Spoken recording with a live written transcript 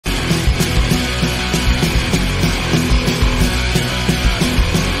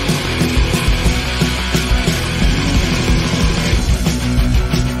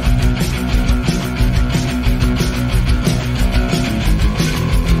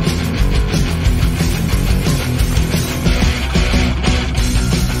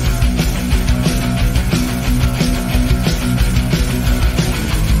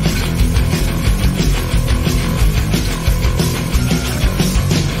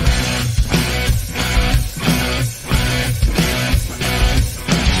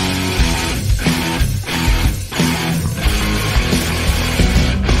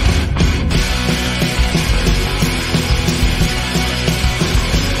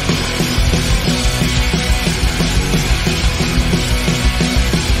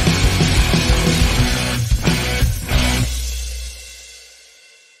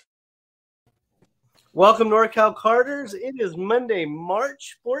Welcome, NorCal Carters. It is Monday,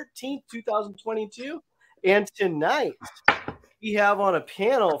 March 14th, 2022. And tonight, we have on a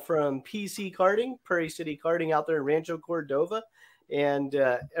panel from PC Karting, Prairie City Karting out there in Rancho Cordova. And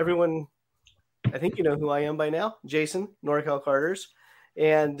everyone, I think you know who I am by now, Jason, NorCal Carters.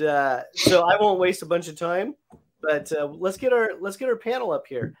 And so I won't waste a bunch of time, but let's get our panel up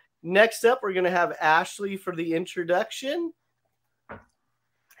here. Next up, we're going to have Ashley for the introduction.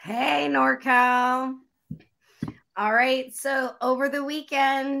 Hey, NorCal. All right, so over the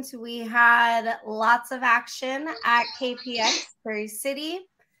weekend, we had lots of action at KPX Prairie City.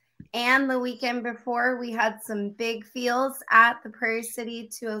 And the weekend before, we had some big fields at the Prairie City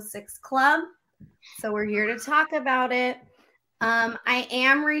 206 Club. So we're here to talk about it. I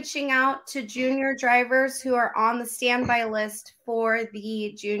am reaching out to junior drivers who are on the standby list for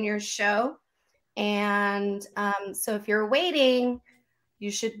the junior show. And so if you're waiting, you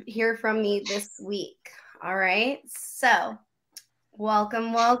should hear from me this week. All right. So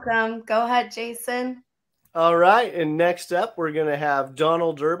welcome. Go ahead, Jason. All right. And next up, we're going to have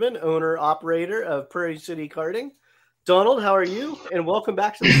Donald Durbin, owner, operator of Prairie City Karting. Donald, how are you? And welcome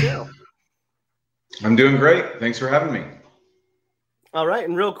back to the show. I'm doing great. Thanks for having me. All right.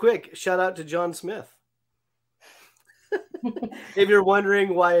 And real quick, shout out to John Smith. If you're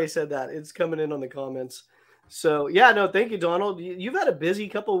wondering why I said that, it's coming in on the comments. So, yeah, no, thank you, Donald. You've had a busy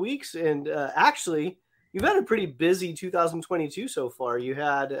couple of weeks, and actually, you've had a pretty busy 2022 so far. You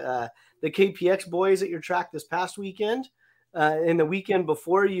had the KPX boys at your track this past weekend. And the weekend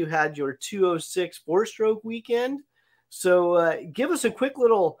before, you had your 206 four-stroke weekend. So give us a quick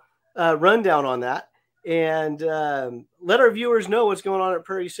little rundown on that, and let our viewers know what's going on at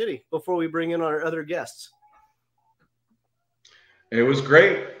Prairie City before we bring in our other guests. It was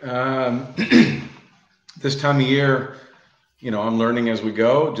great. This time of year, I'm learning as we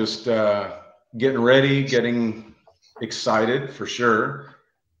go, just getting ready, getting excited for sure.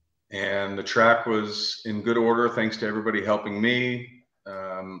 And the track was in good order, thanks to everybody helping me.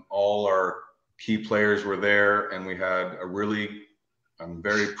 All our key players were there, and we had I'm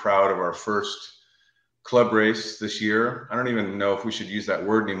very proud of our first club race this year. I don't even know if we should use that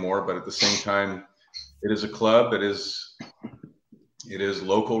word anymore, but at the same time, it is a club. It is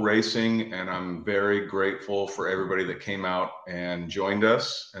local racing, and I'm very grateful for everybody that came out and joined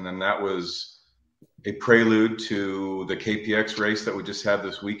us. And then that was a prelude to the KPX race that we just had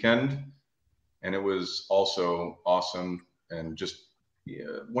this weekend. And it was also awesome. And just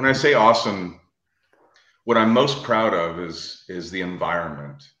when I say awesome, what I'm most proud of is the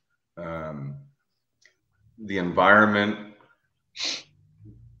environment. The environment,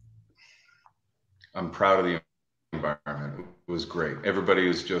 I'm proud of the environment. It was great. Everybody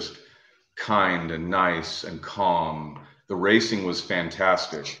was just kind and nice and calm. The racing was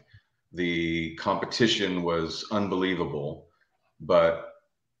fantastic. The competition was unbelievable, but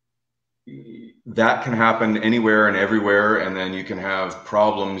that can happen anywhere and everywhere. And then you can have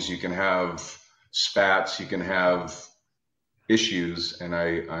problems, you can have spats, you can have issues. And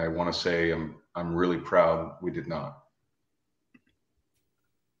I want to say I'm really proud we did not.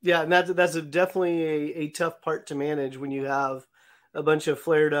 Yeah, and that's definitely a tough part to manage when you have a bunch of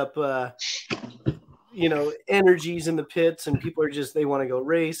flared up, energies in the pits, and people are they want to go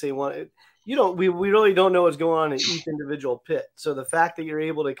race. They want we really don't know what's going on in each individual pit. So the fact that you're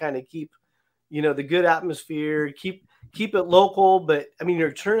able to kind of keep, the good atmosphere, keep it local, but I mean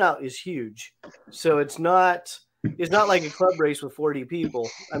your turnout is huge. So it's not like a club race with 40 people.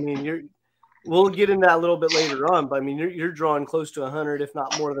 I mean we'll get into that a little bit later on, but I mean, you're drawing close to 100, if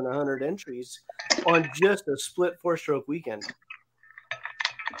not more than 100 entries on just a split four-stroke weekend.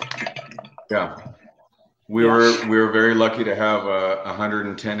 Yeah, we were very lucky to have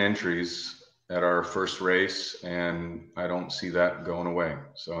 110 entries at our first race, and I don't see that going away.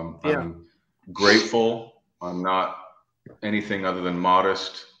 So I'm grateful. I'm not anything other than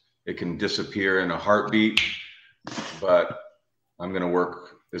modest. It can disappear in a heartbeat, but I'm going to work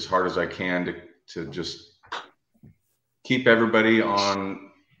as hard as I can to just keep everybody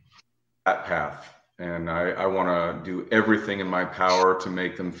on that path. And I want to do everything in my power to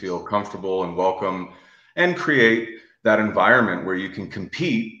make them feel comfortable and welcome and create that environment where you can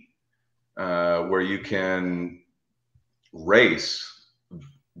compete, where you can race,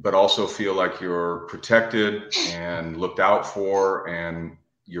 but also feel like you're protected and looked out for and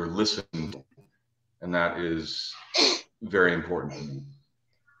you're listened to. And that is very important to me.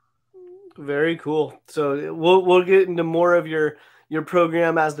 Very cool. So we'll get into more of your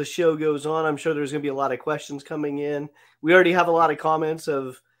program as the show goes on. I'm sure there's going to be a lot of questions coming in. We already have a lot of comments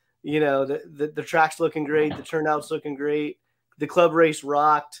of, the track's looking great. The turnout's looking great. The club race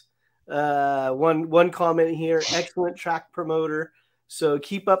rocked. One comment here, excellent track promoter. So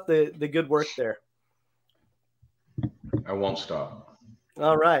keep up the good work there. I won't stop.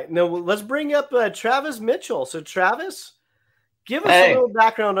 All right. Now let's bring up Travis Mitchell. So Travis, give us a little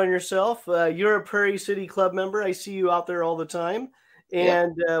background on yourself. You're a Prairie City Club member. I see you out there all the time.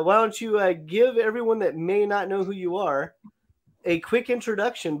 And why don't you give everyone that may not know who you are a quick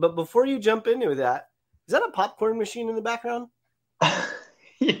introduction. But before you jump into that, is that a popcorn machine in the background?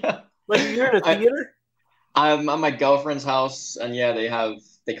 Yeah. Like you're in a theater? I'm at my girlfriend's house, and they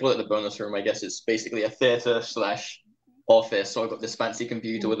call it the bonus room. I guess it's basically a theater / office. So I've got this fancy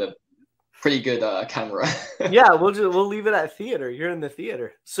computer with a pretty good camera. Yeah, we'll leave it at theater. You're in the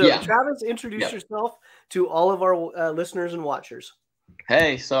theater. So Travis, introduce yourself to all of our listeners and watchers.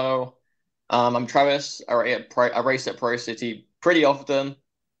 Hey, so I'm Travis. I race at Prairie City pretty often.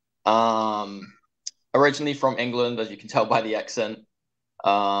 Originally from England, as you can tell by the accent.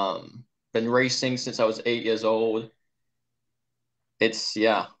 Been racing since I was 8 years old. It's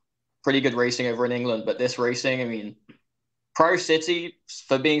pretty good racing over in England, but this racing, I mean, Prairie City,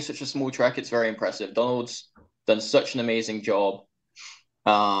 for being such a small track, it's very impressive. Donald's done such an amazing job.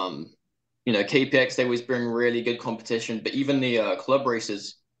 KPX, they always bring really good competition, but even the club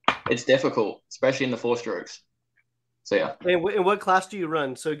races, it's difficult, especially in the 4-strokes. So yeah. And what class do you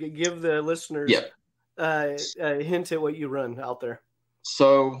run? So give the listeners a hint at what you run out there.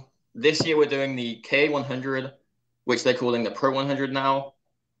 So this year we're doing the K100, which they're calling the Pro 100 now,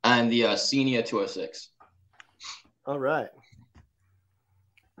 and the Senior 206. All right.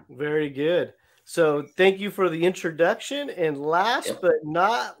 Very good. So thank you for the introduction. And last but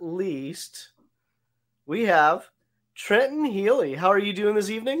not least, we have Trenton Healy. How are you doing this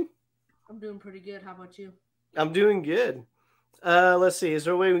evening? I'm doing pretty good. How about you? I'm doing good. Let's see. Is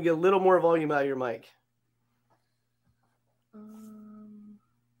there a way we can get a little more volume out of your mic?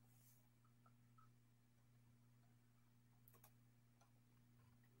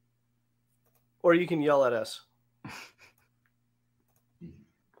 Or you can yell at us.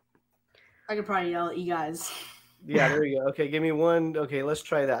 I could probably yell at you guys. Yeah, there you go. Okay, give me one. Okay, let's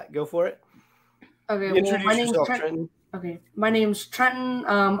try that. Go for it. Okay, Introduce yourself, Trenton. Okay, my name's Trenton.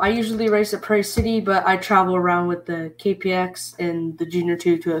 I usually race at Prairie City, but I travel around with the KPX and the Junior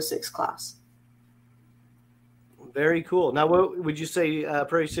 206 class. Very cool. Now, what would you say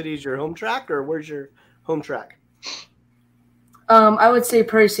Prairie City is your home track, or where's your home track? I would say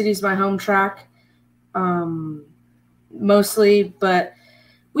Prairie City is my home track, mostly, but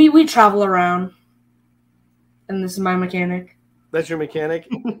we travel around, and this is my mechanic. That's your mechanic?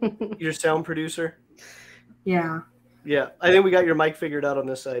 Your sound producer? Yeah. Yeah, I think we got your mic figured out on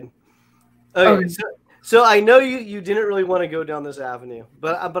this side. Okay, so I know you didn't really want to go down this avenue,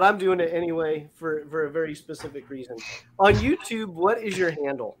 but I'm doing it anyway for a very specific reason. On YouTube, what is your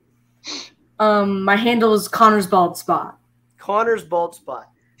handle? My handle is Connor's Bald Spot. Connor's Bald Spot.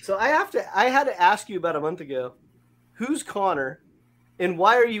 So I had to ask you about a month ago, who's Connor, and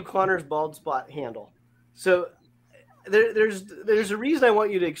why are you Connor's Bald Spot handle? So there's a reason I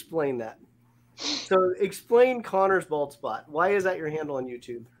want you to explain that. So explain Connor's Bald Spot. Why is that your handle on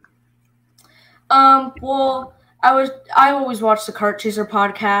YouTube? Well, I always watch the Kart Chaser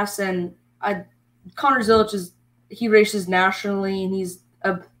podcast, and Connor Zilic he races nationally, and he's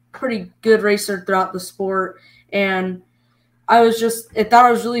a pretty good racer throughout the sport. And I thought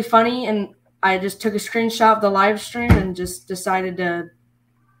it was really funny, and I just took a screenshot of the live stream and just decided to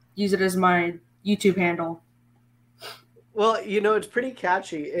use it as my YouTube handle. Well, it's pretty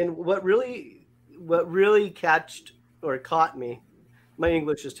catchy, and what really caught me, my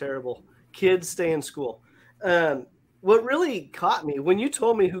English is terrible. Kids stay in school. What really caught me when you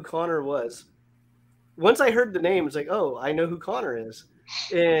told me who Connor was, once I heard the name, it's like, oh, I know who Connor is.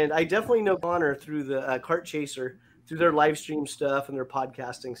 And I definitely know Connor through the Kart Chaser, through their live stream stuff and their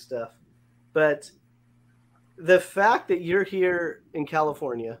podcasting stuff. But the fact that you're here in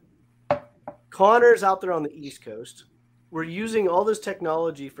California, Connor's out there on the East Coast, we're using all this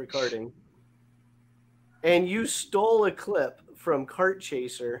technology for karting, and you stole a clip from Kart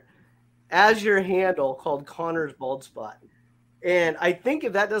Chaser as your handle called Connor's Bald Spot. And I think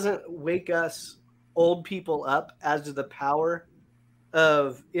if that doesn't wake us old people up as to the power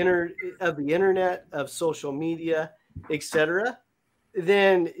of the internet, of social media, etc.,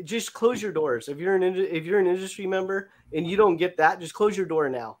 then just close your doors. If you're an industry member and you don't get that, just close your door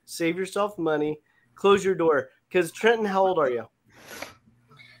now. Save yourself money. Close your door. Because Trenton, how old are you?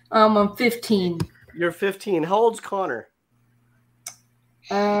 I'm 15. You're 15. How old's Connor?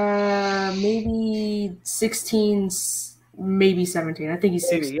 Maybe 16, maybe 17. I think he's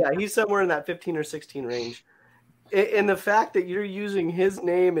 16. Yeah, he's somewhere in that 15 or 16 range. And the fact that you're using his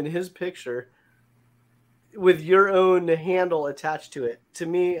name and his picture with your own handle attached to it, to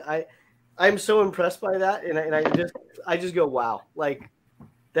me, I'm so impressed by that, and I just go, wow, like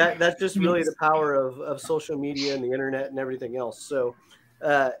that's just really the power of social media and the internet and everything else. So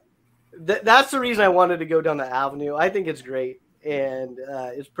that's the reason I wanted to go down the avenue. I think it's great, and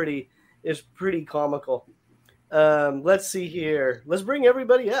it's pretty comical. Let's see here. Let's bring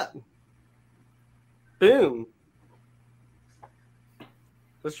everybody up. Boom.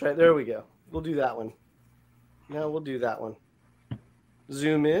 Let's try. There we go. We'll do that one. No, we'll do that one.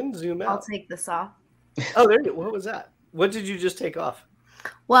 Zoom in, zoom out. I'll take this off. Oh, there you go. What was that? What did you just take off?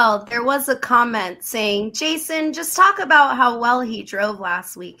 Well, there was a comment saying, Jason, just talk about how well he drove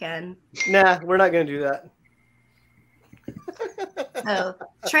last weekend. Nah, we're not going to do that. So,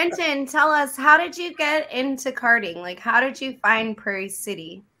 Trenton, tell us, how did you get into karting? Like, how did you find Prairie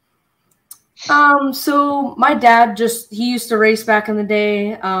City? So my dad he used to race back in the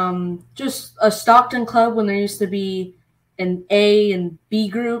day, just a Stockton club when there used to be an A and B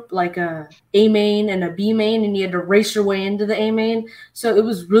group, like a main and a B main, and you had to race your way into the A main. So it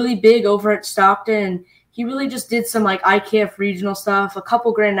was really big over at Stockton. He really just did some like IKF regional stuff, a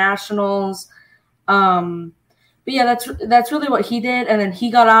couple Grand Nationals. But yeah, that's really what he did. And then he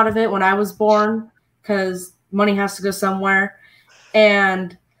got out of it when I was born because money has to go somewhere.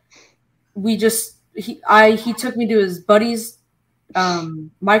 And he took me to his buddy's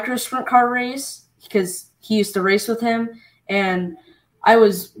micro sprint car race because he used to race with him, and I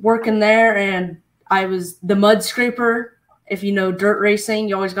was working there, and I was the mud scraper. If you know dirt racing,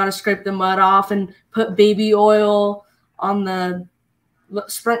 you always got to scrape the mud off and put baby oil on the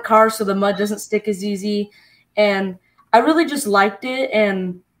sprint car so the mud doesn't stick as easy. And I really just liked it,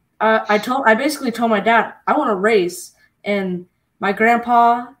 and I basically told my dad I want to race. And my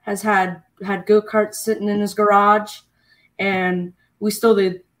grandpa has had go-karts sitting in his garage, and we stole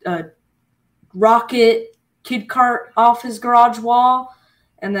the rocket kid cart off his garage wall.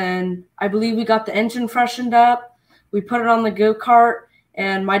 And then I believe we got the engine freshened up. We put it on the go-kart,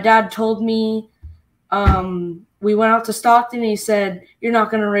 and my dad told me we went out to Stockton, and he said, you're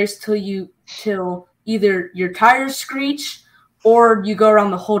not going to race till either your tires screech or you go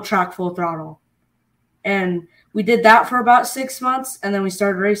around the whole track full throttle. And we did that for about 6 months, and then we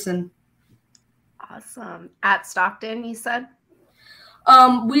started racing. Awesome. At Stockton, you said?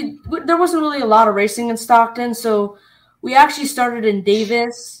 There wasn't really a lot of racing in Stockton, so we actually started in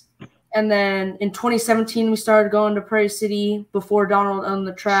Davis, and then in 2017 we started going to Prairie City before Donald owned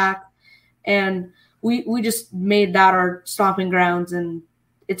the track, and we just made that our stomping grounds. And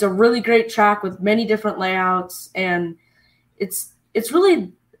it's a really great track with many different layouts, and it's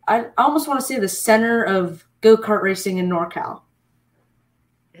really, I almost want to say, the center of go-kart racing in NorCal.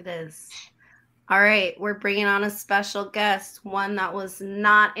 It is. All right, we're bringing on a special guest, one that was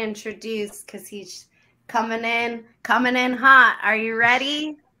not introduced because he's coming in hot. Are you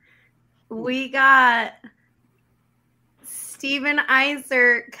ready? We got Steven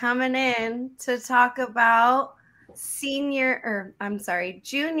Iser coming in to talk about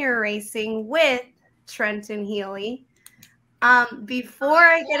junior racing with Trenton Healy. Before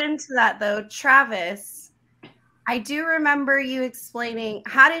I get into that, though, Travis, I do remember you explaining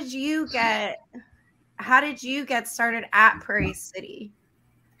how did you get started at Prairie City?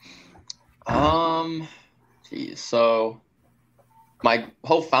 So my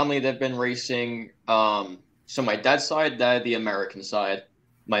whole family, they've been racing. So my dad's side, they're the American side.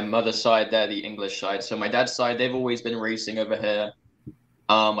 My mother's side, they're the English side. So my dad's side, they've always been racing over here.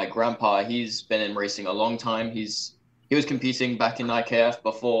 My grandpa, he's been in racing a long time. He was competing back in IKF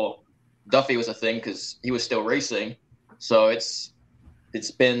before Duffy was a thing because he was still racing. So it's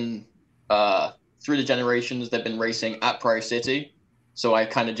been through the generations, they've been racing at Prairie City. So I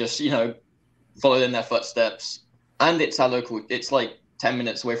kind of just, followed in their footsteps. And it's our local, it's like 10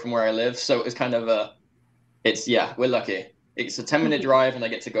 minutes away from where I live. So it's kind of we're lucky. It's a 10-minute drive, and I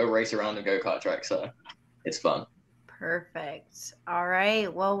get to go race around a go-kart track. So it's fun. Perfect. All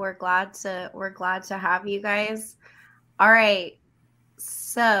right. Well, we're glad to have you guys. All right.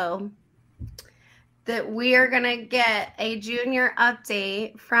 So that we are going to get a junior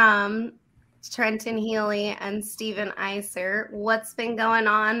update from Trenton Healy and Steven Iser. What's been going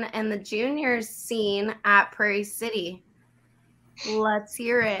on in the juniors scene at Prairie City? Let's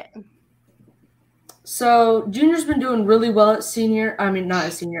hear it. So junior's been doing really well at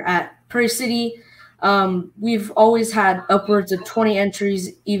at Prairie City. We've always had upwards of 20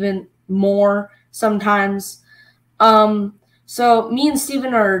 entries, even more sometimes. So me and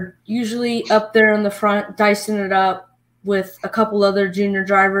Steven are usually up there in the front, dicing it up with a couple other junior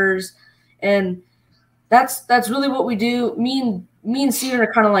drivers. And that's really what we do. Me and Steven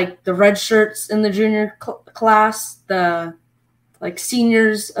are kind of like the red shirts in the junior class, the like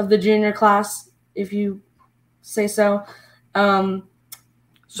seniors of the junior class, if you say so.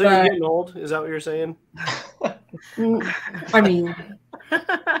 So you're getting old? Is that what you're saying? I mean,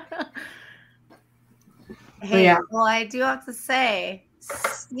 hey, yeah. Well, I do have to say,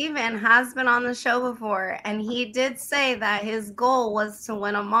 Steven has been on the show before, and he did say that his goal was to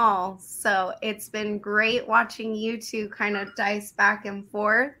win them all. So it's been great watching you two kind of dice back and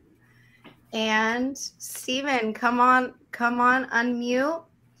forth. And Steven, come on, unmute.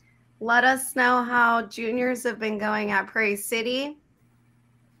 Let us know how juniors have been going at Prairie City.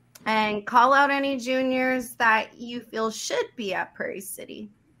 And call out any juniors that you feel should be at Prairie City.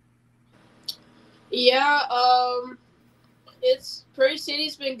 Yeah, Prairie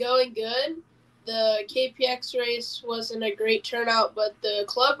City's been going good. The KPX race wasn't a great turnout, but the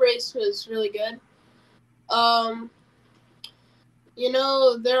club race was really good.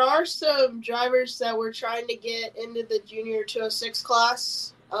 There are some drivers that we're trying to get into the junior 206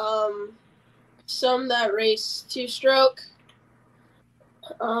 class. Some that race two-stroke.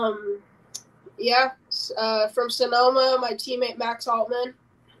 From Sonoma, my teammate Max Altman.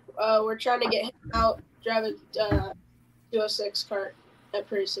 We're trying to get him out, drive a 206 kart at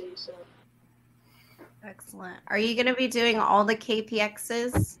Prairie City. So, excellent. Are you going to be doing all the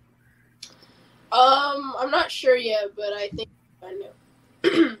KPXs? I'm not sure yet, but I think I know.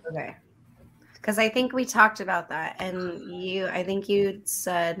 Okay. Because I think we talked about that, and I think you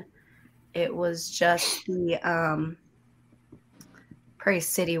said it was just the Prairie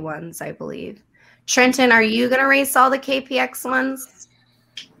City ones, I believe. Trenton, are you gonna race all the KPX ones?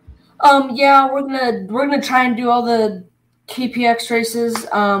 Yeah, we're gonna try and do all the KPX races.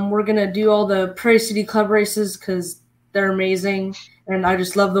 We're gonna do all the Prairie City Club races because they're amazing, and I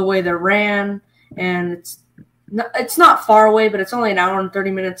just love the way they're ran. And it's not far away, but it's only an hour and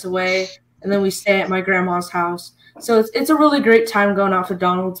 30 minutes away. And then we stay at my grandma's house, so it's a really great time going out to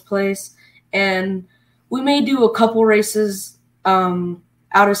Donald's place. And we may do a couple races out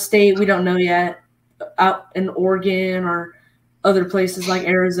of state. We don't know yet, out in Oregon or other places like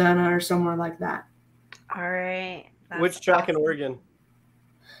Arizona or somewhere like that. All right. Which track in Oregon?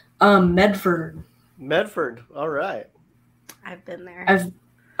 Medford. Medford. All right. I've been there.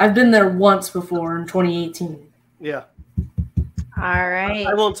 I've been there once before in 2018. Yeah. All right.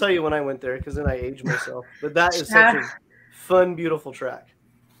 I won't tell you when I went there because then I age myself. But that is such a fun, beautiful track.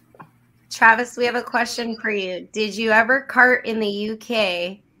 Travis, we have a question for you. Did you ever kart in the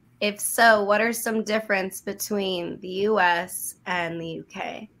UK? If so, what are some difference between the US and the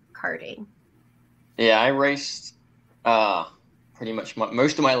UK karting? Yeah, I raced pretty much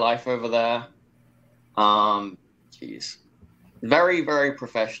most of my life over there. Very, very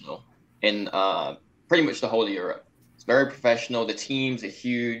professional in pretty much the whole of Europe. It's very professional. The teams are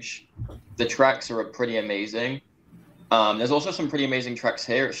huge. The tracks are pretty amazing. There's also some pretty amazing tracks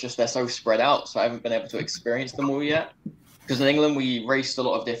here. It's just they're so spread out, so I haven't been able to experience them all yet. Because in England, we raced a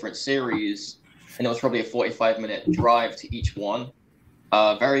lot of different series, and it was probably a 45-minute drive to each one.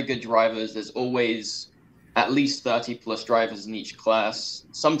 Very good drivers. There's always at least 30-plus drivers in each class.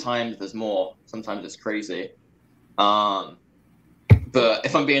 Sometimes there's more. Sometimes it's crazy. But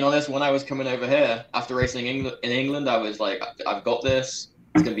if I'm being honest, when I was coming over here, after racing in England, I was like, I've got this.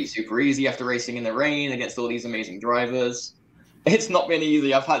 It's going to be super easy after racing in the rain against all these amazing drivers. It's not been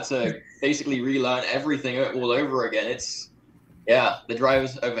easy. I've had to basically relearn everything all over again. The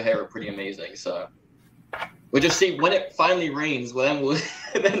drivers over here are pretty amazing. So we'll just see when it finally rains. Well,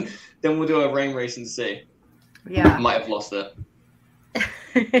 then we'll do a rain race and see. Yeah, I might have lost it.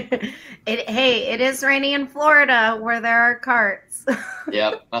 It is raining in Florida where there are karts.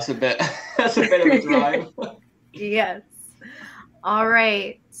 Yeah, that's a bit of a drive. Yes. All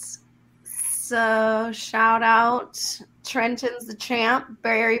right. So shout out Trenton's the champ,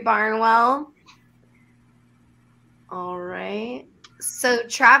 Barry Barnwell. All right. So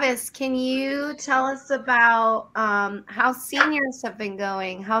Travis, can you tell us about how seniors have been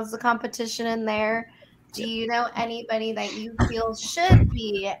going? How's the competition in there? Do you know anybody that you feel should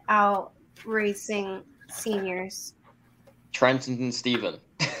be out racing seniors? Trenton and Steven.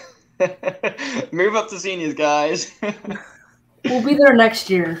 Move up to seniors, guys. We'll be there next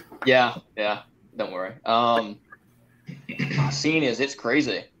year. Yeah. Don't worry. Seniors, it's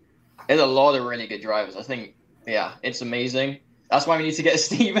crazy. There's a lot of really good drivers. I think, it's amazing. That's why we need to get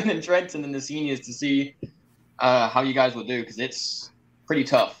Steven and Trenton and the seniors to see how you guys will do, because it's pretty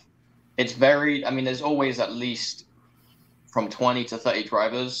tough. It's there's always at least from 20 to 30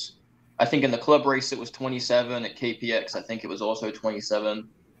 drivers. I think in the club race it was 27. At KPX, I think it was also 27.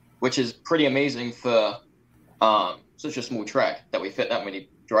 which is pretty amazing for such a small track that we fit that many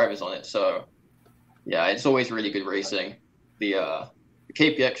drivers on it. So yeah, it's always really good racing. The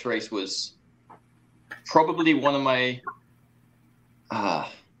KPX race was probably one of my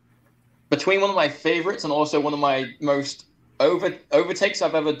between one of my favorites and also one of my most overtakes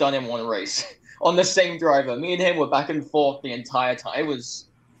I've ever done in one race on the same driver. Me and him were back and forth the entire time.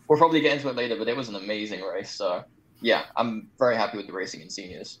 We'll probably get into it later, but it was an amazing race. So yeah, I'm very happy with the racing in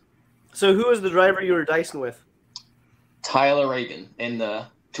seniors. So who was the driver you were dicing with? Tyler Reagan in the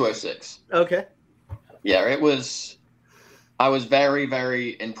 206. Okay. Yeah, I was very,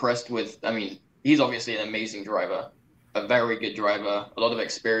 very impressed with, I mean, he's obviously an amazing driver, a very good driver, a lot of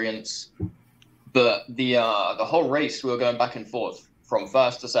experience. But the whole race, we were going back and forth from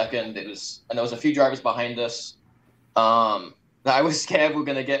first to second. And there was a few drivers behind us that I was scared were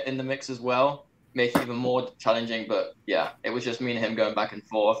going to get in the mix as well, make it even more challenging. But yeah, it was just me and him going back and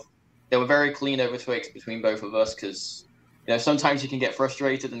forth. They were very clean overtakes between both of us because, you know, sometimes you can get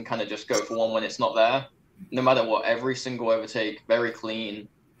frustrated and kind of just go for one when it's not there. No matter what, every single overtake, very clean.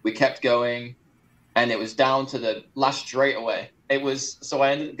 We kept going, and it was down to the last straightaway. So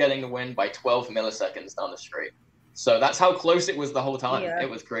I ended up getting the win by 12 milliseconds down the straight. So that's how close it was the whole time. Yeah. It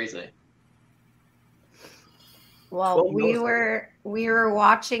was crazy. Well, we were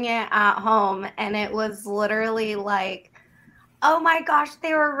watching it at home, and it was literally like, oh my gosh,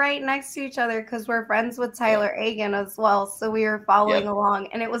 they were right next to each other because we're friends with Tyler Egan as well. So we were following along,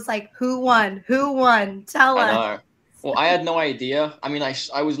 and it was like, who won? Who won? Tell us. I know. Well, I had no idea. I mean,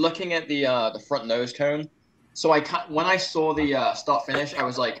 I was looking at the front nose cone. So when I saw the start finish, I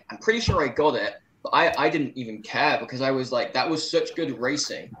was like, I'm pretty sure I got it. But I didn't even care because I was like, that was such good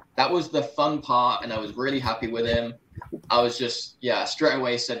racing. That was the fun part, and I was really happy with him. I was just, straight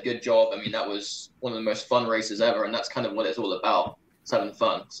away said, good job. I mean, that was one of the most fun races ever, and that's kind of what it's all about. It's having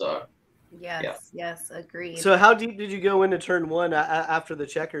fun. So, yes, agreed. So how deep did you go into turn one after the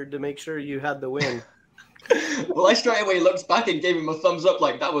checkered to make sure you had the win? Well, I straight away looked back and gave him a thumbs up,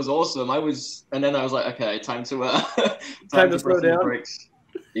 like that was awesome. And then I was like, okay, time to time to slow down. Brakes.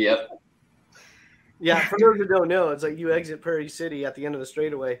 Yep. Yeah, for those who don't know, it's like you exit Prairie City at the end of the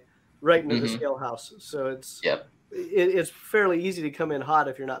straightaway, right into the scale house. So it's fairly easy to come in hot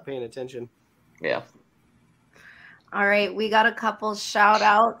if you're not paying attention. Yeah. All right, we got a couple shout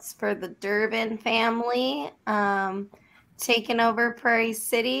outs for the Durbin family. Taking over Prairie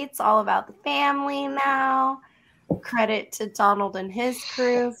City. It's all about the family now. Credit to Donald and his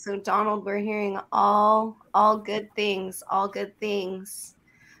crew. So Donald, we're hearing all good things, all good things.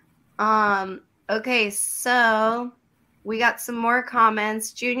 Okay, so we got some more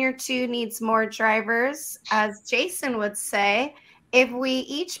comments. Junior 2 needs more drivers. As Jason would say, if we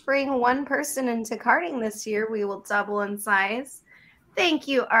each bring one person into karting this year, we will double in size. Thank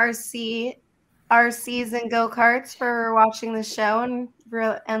you, RCs and go-karts, for watching the show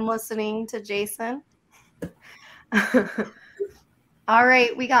and listening to Jason. All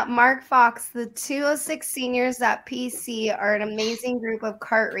right, we got Mark Fox. The 206 seniors at PC are an amazing group of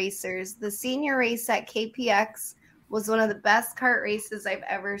kart racers. The senior race at KPX was one of the best kart races I've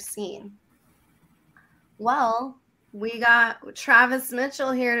ever seen. Well, we got Travis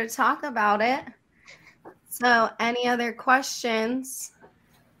Mitchell here to talk about it. So any other questions?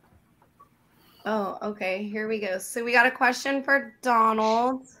 Oh, okay, here we go. So we got a question for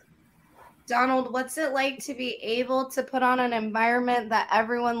Donald. Donald, what's it like to be able to put on an environment that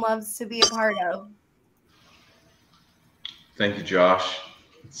everyone loves to be a part of? Thank you, Josh.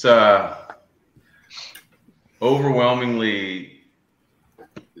 It's overwhelmingly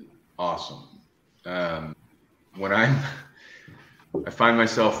awesome. When I find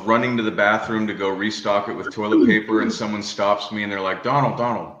myself running to the bathroom to go restock it with toilet paper, and someone stops me and they're like, Donald,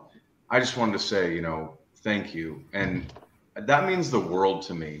 I just wanted to say, thank you. And that means the world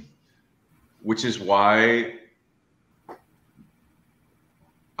to me, which is why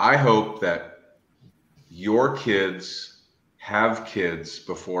I hope that your kids have kids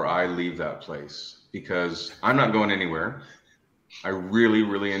before I leave that place, because I'm not going anywhere. I really,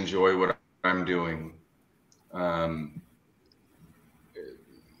 really enjoy what I'm doing. What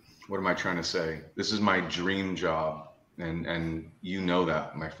am I trying to say? This is my dream job. And you know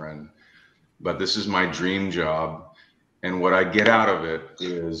that, my friend. But this is my dream job. And what I get out of it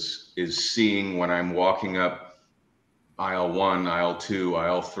is seeing when I'm walking up aisle 1, aisle 2,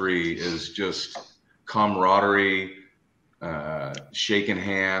 aisle 3 is just camaraderie, shaking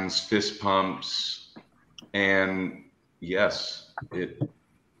hands, fist pumps. And yes,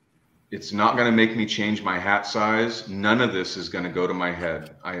 it's not going to make me change my hat size. None of this is going to go to my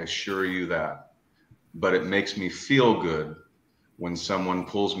head. I assure you that. But it makes me feel good when someone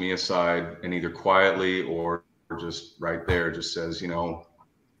pulls me aside and either quietly or just right there just says,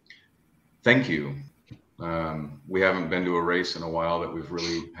 thank you. We haven't been to a race in a while that we've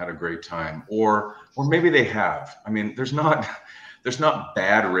really had a great time, or maybe they have. I mean, there's not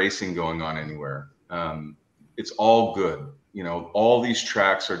bad racing going on anywhere. It's all good. All these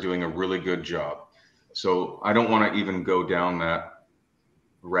tracks are doing a really good job. So I don't want to even go down that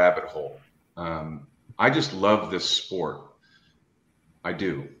rabbit hole. I just love this sport. I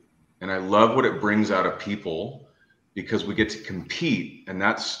do. And I love what it brings out of people, because we get to compete, and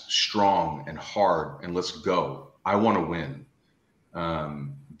that's strong and hard, and let's go. I want to win.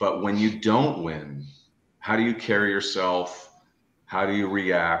 But when you don't win, how do you carry yourself? How do you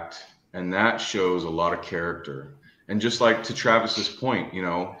react? And that shows a lot of character. And just like to Travis's point,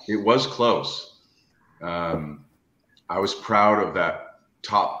 it was close. I was proud of that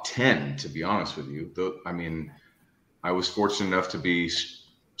top 10, to be honest with you. I was fortunate enough to be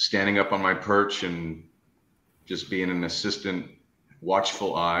standing up on my perch and just being an assistant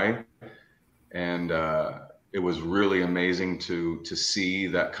watchful eye. And it was really amazing to see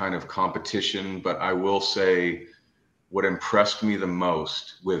that kind of competition. But I will say what impressed me the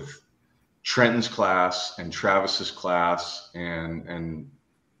most with Trenton's class and Travis's class and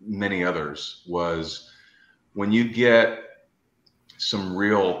many others was when you get some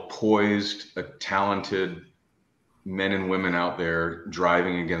real poised, talented men and women out there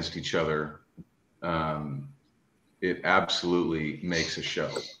driving against each other, it absolutely makes a show,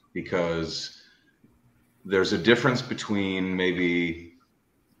 because there's a difference between maybe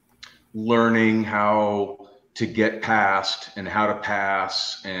learning how to get past and how to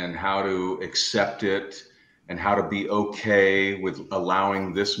pass and how to accept it and how to be okay with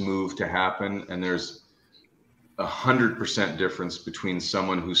allowing this move to happen. And there's 100% difference between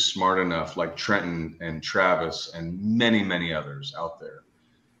someone who's smart enough, like Trenton and Travis and many, many others out there,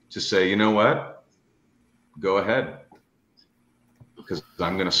 to say, you know what? Go ahead, because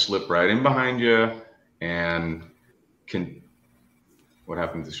I'm going to slip right in behind you. And what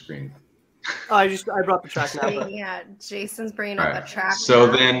happened to the screen? Oh, I brought the track now. Yeah, Jason's bringing up a track. So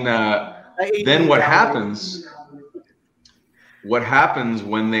then what happens? What happens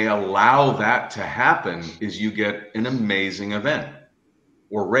when they allow that to happen is you get an amazing event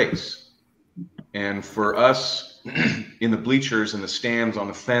or race. And for us in the bleachers, in the stands, on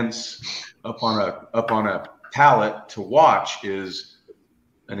the fence, up on a pallet to watch is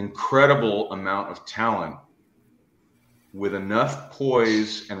an incredible amount of talent with enough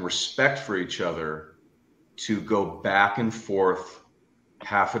poise and respect for each other to go back and forth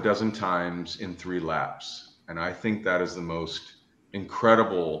half a dozen times in 3 laps. And I think that is the most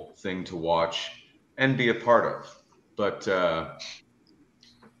incredible thing to watch and be a part of. But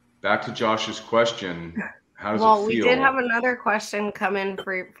back to Josh's question, how does it feel? We did have another question come in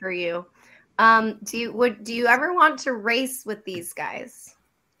for you. Do you ever want to race with these guys?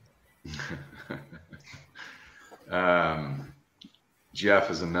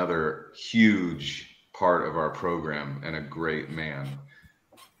 Jeff is another huge part of our program and a great man.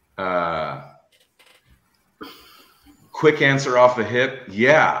 Quick answer off the hip.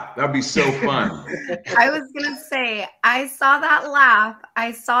 Yeah, that'd be so fun. I was going to say, I saw that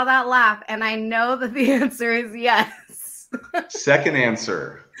laugh, and I know that the answer is yes. Second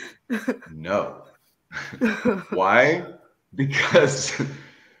answer, no. Why? Because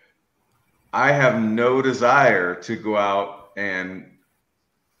I have no desire to go out and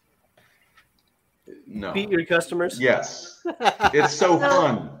beat your customers. Yes. It's so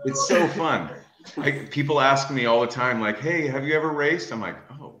fun. It's so fun. People ask me all the time, like, hey, have you ever raced? I'm like,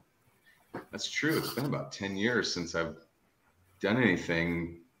 oh, that's true. It's been about 10 years since I've done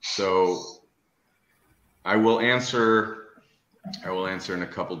anything. So I will answer in a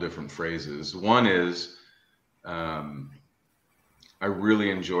couple different phrases. One is, I really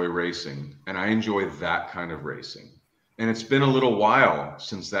enjoy racing, and I enjoy that kind of racing. And it's been a little while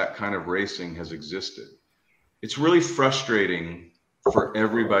since that kind of racing has existed. It's really frustrating for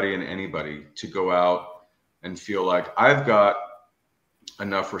everybody and anybody to go out and feel like I've got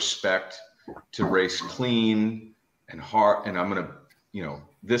enough respect to race clean and hard, and I'm going to,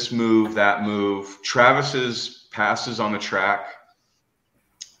 this move, that move. Travis's passes on the track,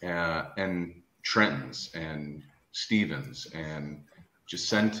 and Trenton's and Stevens and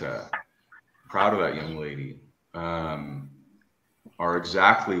Jacinta, proud of that young lady, are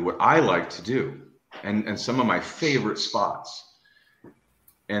exactly what I like to do, and some of my favorite spots.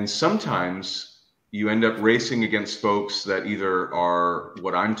 And sometimes you end up racing against folks that either are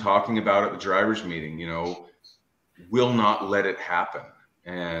what I'm talking about at the driver's meeting, will not let it happen.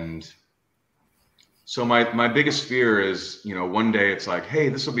 And So my biggest fear is, one day it's like, hey,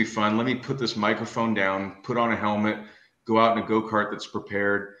 this will be fun. Let me put this microphone down, put on a helmet, go out in a go-kart that's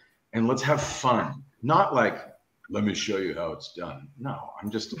prepared, and let's have fun. Not like, let me show you how it's done. No, I'm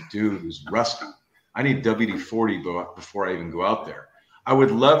just a dude who's rusty. I need WD-40 before I even go out there. I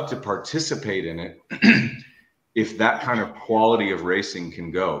would love to participate in it if that kind of quality of racing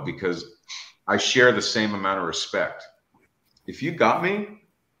can go, because I share the same amount of respect. If you got me,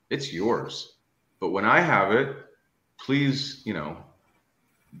 it's yours. But when I have it, please,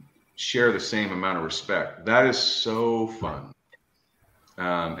 share the same amount of respect. That is so fun.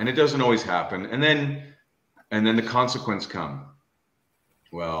 And it doesn't always happen. And then the consequence come.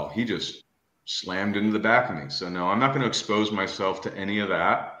 Well, he just slammed into the back of me. So no, I'm not going to expose myself to any of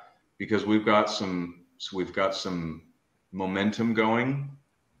that, because we've got some momentum going.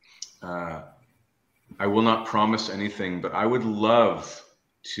 I will not promise anything, but I would love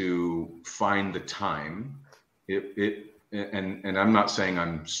to find the time. And I'm not saying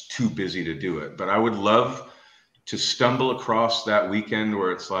I'm too busy to do it, but I would love to stumble across that weekend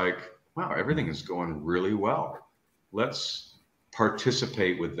where it's like, wow, everything is going really well. Let's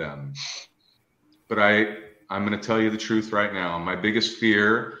participate with them. But I'm going to tell you the truth right now. My biggest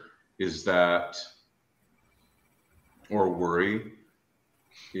fear is that, or worry,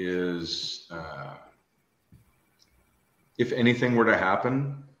 is if anything were to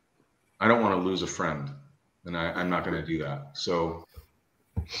happen, I don't want to lose a friend, and I'm not going to do that. So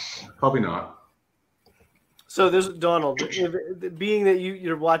probably not. So this, Donald, being that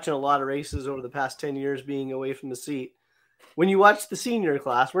you're watching a lot of races over the past 10 years, being away from the seat, when you watch the senior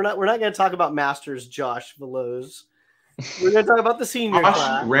class, we're not going to talk about Masters Josh Veloz. We're going to talk about the senior class.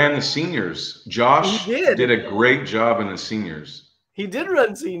 Josh ran the seniors. Josh did a great job in the seniors. He did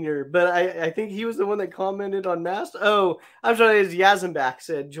run senior, but I think he was the one that commented on Masters. Oh, I'm sorry, it was Yazenbach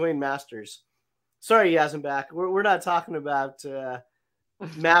said join Masters. Sorry, Yazenbach. We're not talking about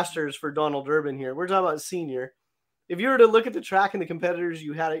Masters for Donald Durbin here. We're talking about senior. If you were to look at the track and the competitors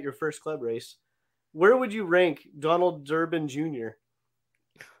you had at your first club race, where would you rank Donald Durbin Jr.?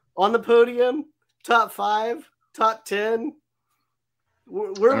 On the podium, top 5, top 10?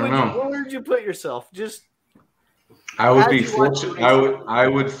 Where would you put yourself? Just I would be fortunate. I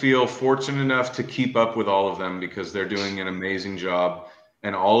would feel fortunate enough to keep up with all of them, because they're doing an amazing job,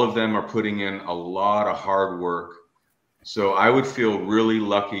 and all of them are putting in a lot of hard work. So I would feel really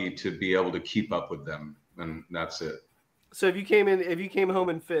lucky to be able to keep up with them, and that's it. So if you came home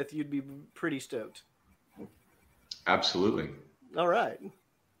in 5th, you'd be pretty stoked. Absolutely. All right.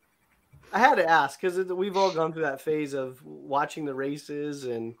 I had to ask, because we've all gone through that phase of watching the races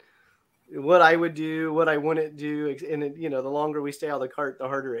and what I would do, what I wouldn't do, and the longer we stay on the cart, the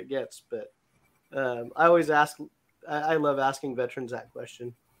harder it gets. But I always ask. I love asking veterans that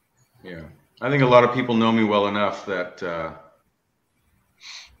question. Yeah, I think a lot of people know me well enough that I'm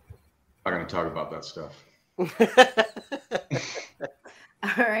going to talk about that stuff.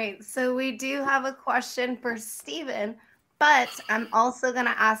 All right, so we do have a question for Steven, but I'm also going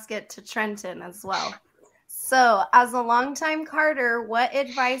to ask it to Trenton as well. So, as a longtime karter, what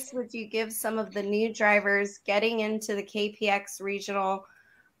advice would you give some of the new drivers getting into the KPX regional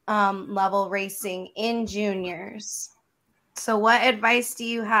level racing in juniors? So, what advice do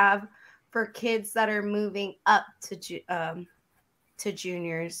you have for kids that are moving up to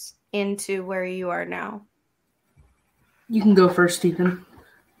juniors into where you are now? You can go first, Stephen.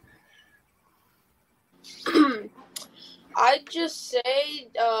 I'd just say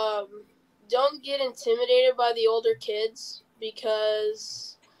don't get intimidated by the older kids,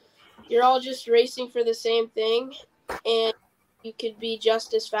 because you're all just racing for the same thing, and you could be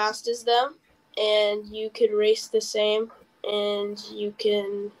just as fast as them, and you could race the same, and you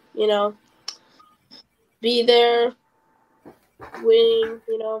can, be there winning,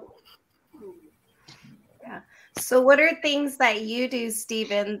 Yeah. So what are things that you do,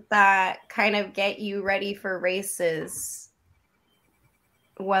 Steven, that kind of get you ready for races?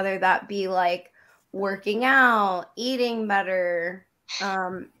 Whether that be like working out, eating better,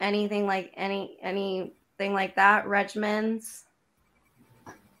 anything like anything like that, regimens?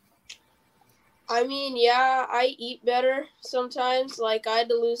 I mean, yeah, I eat better sometimes. Like, I had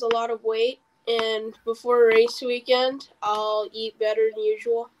to lose a lot of weight, and before race weekend, I'll eat better than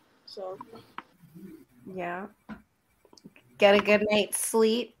usual. So, yeah, get a good night's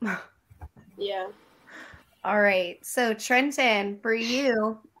sleep. Yeah. All right. So, Trenton, for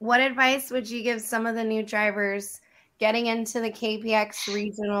you, what advice would you give some of the new drivers getting into the KPX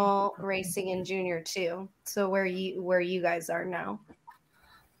regional racing in junior 2? So where you guys are now?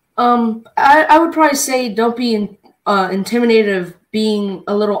 I would probably say don't be intimidated of being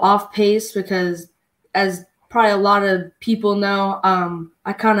a little off pace, because as probably a lot of people know,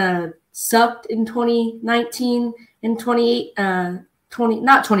 I kind of sucked in 2019 and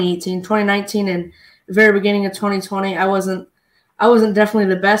 2019 and the very beginning of 2020. I wasn't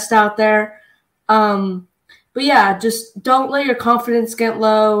definitely the best out there. But yeah, just don't let your confidence get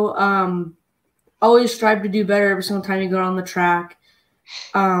low. Always strive to do better every single time you go on the track.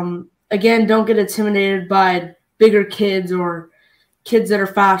 Again, don't get intimidated by bigger kids or kids that are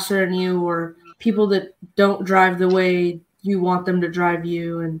faster than you or people that don't drive the way you want them to drive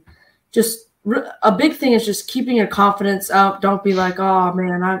you. And just a big thing is just keeping your confidence up. Don't be like, oh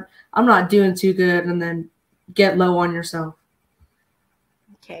man, I'm not doing too good, and then get low on yourself.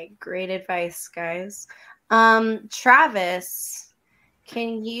 Okay, great advice, guys. Travis,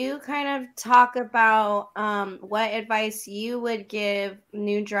 can you kind of talk about what advice you would give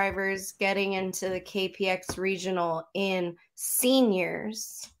new drivers getting into the KPX regional in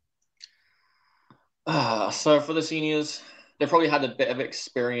seniors? So for the seniors, they probably had a bit of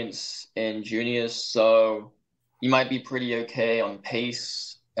experience in juniors, so you might be pretty okay on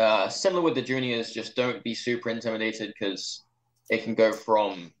pace. Similar with the juniors, just don't be super intimidated because it can go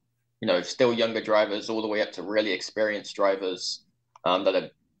from, still younger drivers all the way up to really experienced drivers that are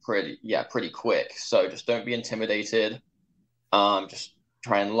pretty quick. So just don't be intimidated. Just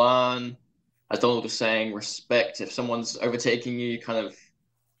try and learn. As Donald was saying, respect. If someone's overtaking you, kind of,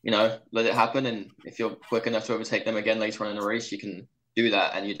 let it happen. And if you're quick enough to overtake them again later on in the race, you can do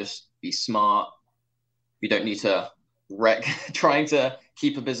that. And you just be smart. You don't need to wreck trying to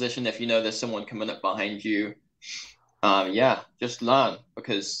keep a position if you know there's someone coming up behind you. Just learn,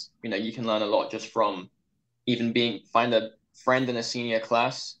 because you can learn a lot just from even find a friend in a senior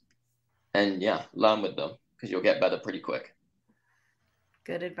class and learn with them, because you'll get better pretty quick.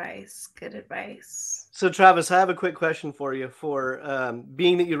 Good advice. So Travis, I have a quick question for you. For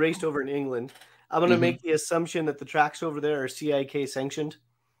being that you raced over in England, I'm going to make the assumption that the tracks over there are CIK sanctioned.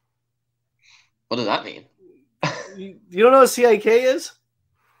 What does that mean? You don't know what CIK is?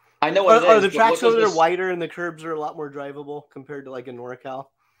 I know what it is. Are the tracks over there wider and the curbs are a lot more drivable compared to like in NorCal?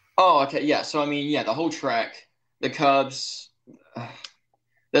 Oh, okay. Yeah. So, the whole track, the curbs,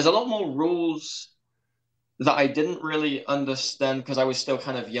 there's a lot more rules that I didn't really understand because I was still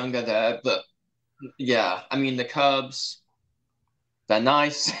kind of younger there. But the curbs, they're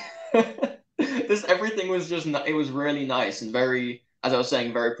nice. Everything was it was really nice and very, as I was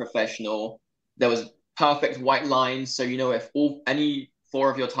saying, very professional. There was perfect white lines. So, if any 4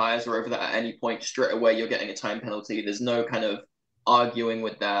 of your tires are over that at any point, straight away you're getting a time penalty. There's no kind of arguing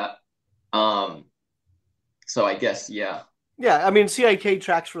with that. So I guess, yeah. Yeah, CIK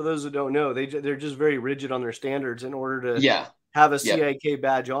tracks, for those that don't know, they're just very rigid on their standards in order to have a CIK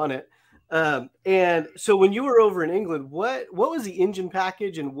badge on it. And so when you were over in England, what was the engine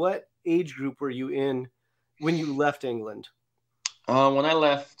package and what age group were you in when you left England? When I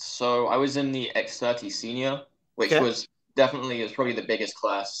left, so I was in the X30 Senior, which was probably the biggest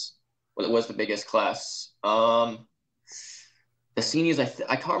class. Well, it was the biggest class. The seniors,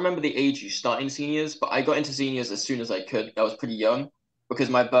 I can't remember the age you start in seniors, but I got into seniors as soon as I could. I was pretty young because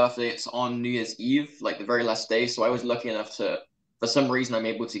my birthday, it's on New Year's Eve, like the very last day. So I was lucky enough for some reason, I'm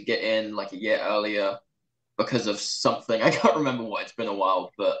able to get in like a year earlier because of something. I can't remember what. It's been a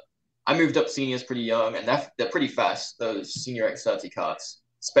while, but I moved up seniors pretty young, and they're pretty fast, those senior X30 carts.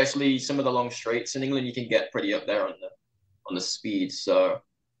 Especially some of the long straights in England, you can get pretty up there on the speed. So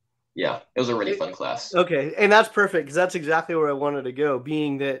yeah, it was a really fun class. Okay, and that's perfect because that's exactly where I wanted to go,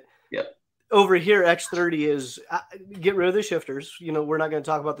 being that over here, X30 is get rid of the shifters. We're not going to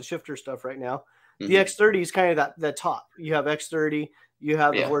talk about the shifter stuff right now. The X30 is kind of that top. You have X30, you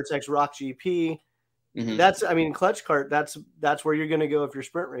have the Vortex Rock GP. That's, clutch kart, that's where you're going to go if you're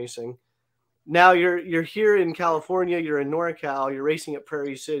sprint racing. Now you're here in California, you're in NorCal, you're racing at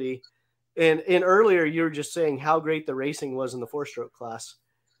Prairie City. And earlier you were just saying how great the racing was in the 4-stroke class.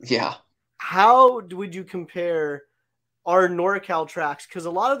 Yeah. How would you compare our NorCal tracks? Because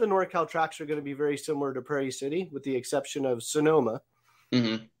a lot of the NorCal tracks are going to be very similar to Prairie City, with the exception of Sonoma.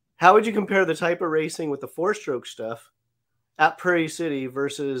 How would you compare the type of racing with the 4-stroke stuff at Prairie City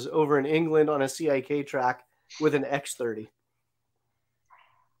versus over in England on a CIK track with an X30?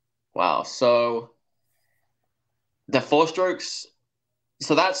 Wow. So the 4-strokes,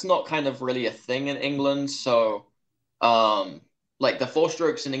 so that's not kind of really a thing in England. So, like the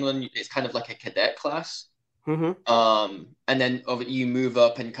 4-strokes in England, it's kind of like a cadet class. And then you move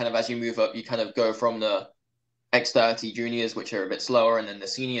up, and kind of as you move up, you kind of go from the X30 juniors, which are a bit slower, and then the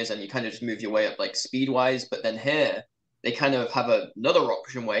seniors, and you kind of just move your way up like speed wise. But then here, they kind of have another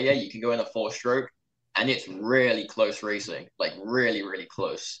option where, you can go in a 4-stroke, and it's really close racing, like really, really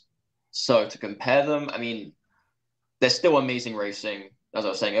close. So to compare them, I mean, there's still amazing racing. As I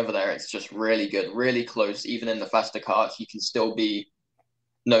was saying over there, it's just really good, really close. Even in the faster karts, you can still be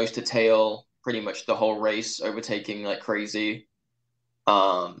nose to tail pretty much the whole race, overtaking like crazy.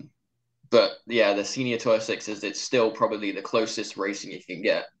 But yeah, the Senior 206s, it's still probably the closest racing you can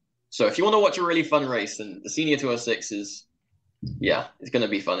get. So if you want to watch a really fun race, then the Senior 206 is, yeah, it's going to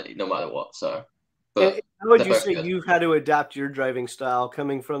be fun no matter what. So, but how would you say you've had to adapt your driving style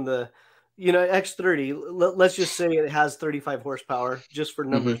coming from the, X30? Let's just say it has 35 horsepower, just for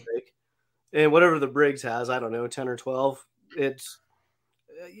numbers' sake, and whatever the Briggs has, I don't know, 10 or 12. It's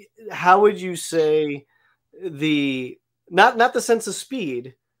how would you say the not the sense of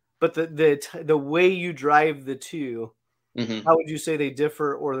speed, but the way you drive the two? How would you say they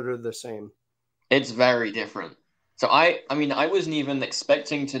differ or they're the same? It's very different. So I mean, I wasn't even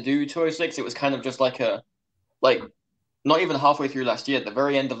expecting to do 206. It was kind of just like not even halfway through last year. At the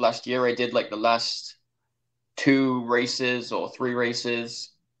very end of last year, I did like the last 2 races or 3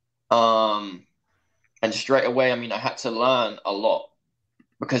 races. And straight away, I mean, I had to learn a lot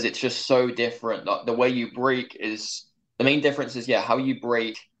because it's just so different. The way you brake is, the main difference is, how you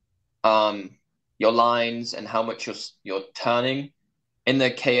brake, your lines and how much you're turning. In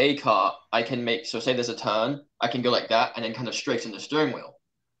the KA kart, I can so say there's a turn, I can go like that and then kind of straighten the steering wheel.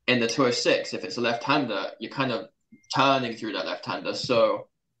 In the 206, if it's a left-hander, you're kind of turning through that left-hander. So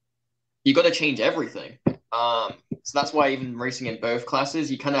you got to change everything. So that's why even racing in both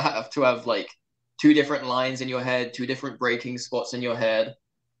classes, you kind of have to have like 2 different lines in your head, 2 different braking spots in your head.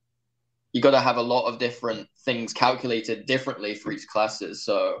 You got to have a lot of different things calculated differently for each classes.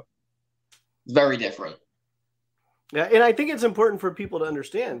 So it's very different. Yeah, and I think it's important for people to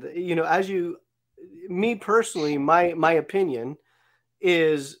understand, me personally, my opinion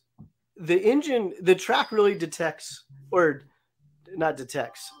is the track really determines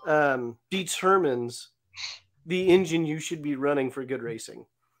the engine you should be running for good racing.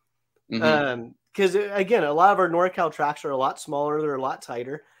 Because again, a lot of our NorCal tracks are a lot smaller, they're a lot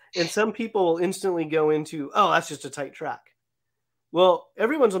tighter, and some people instantly go into, oh, that's just a tight track. Well,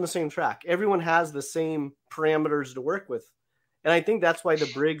 everyone's on the same track. Everyone has the same parameters to work with. And I think that's why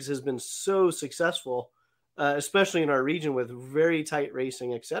the Briggs has been so successful, especially in our region with very tight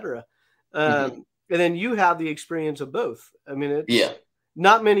racing, etc. And then you have the experience of both. I mean, it's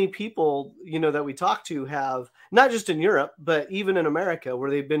not many people, that we talk to have, not just in Europe, but even in America, where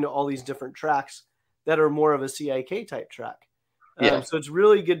they've been to all these different tracks that are more of a CIK type track. So it's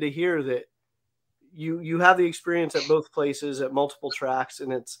really good to hear that you have the experience at both places at multiple tracks,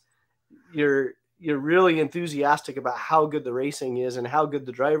 and you're really enthusiastic about how good the racing is and how good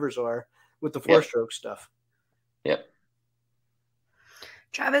the drivers are with the 4-stroke stuff. Yep.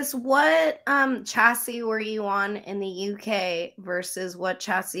 Travis, what chassis were you on in the UK versus what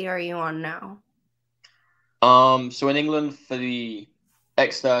chassis are you on now? So in England for the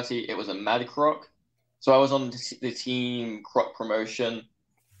X30, it was a Mad Croc. So I was on the team Croc Promotion.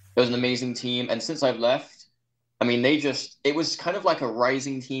 It was an amazing team. And since I've left, I mean, it was kind of like a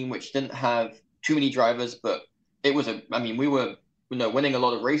rising team, which didn't have too many drivers, but we were, winning a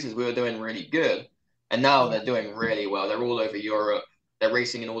lot of races. We were doing really good. And now they're doing really well. They're all over Europe. They're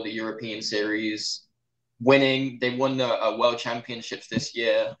racing in all the European series, winning. They won the World Championships this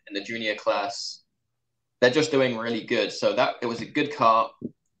year in the junior class. They're just doing really good. So it was a good kart.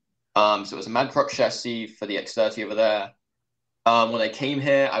 So it was a Mad Croc chassis for the X30 over there. When I came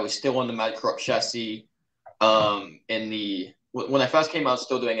here, I was still on the Mad Croc chassis. When I first came out, I was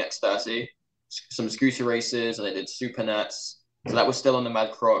still doing X30, some scooter races, and I did super nets. So that was still on the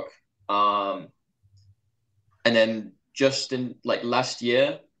Mad Croc. And then just in like last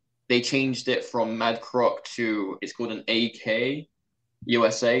year, they changed it from Mad Croc to, it's called an AK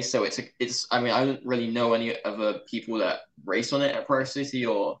USA. So I don't really know any other people that race on it at Prairie City,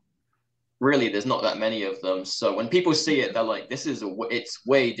 or really there's not that many of them. So when people see it, they're like, it's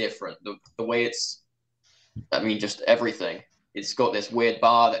way different. The way it's, just everything. It's got this weird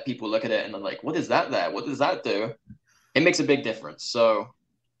bar that people look at it and they're like, what is that there? What does that do? It makes a big difference. So,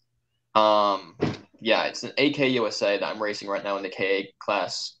 it's an AK USA that I'm racing right now in the KA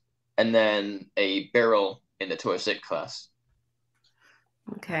class, and then a barrel in the 206 class.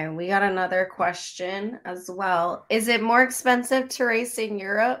 Okay, we got another question as well. Is it more expensive to race in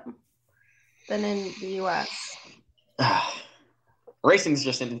Europe than in the US? Racing's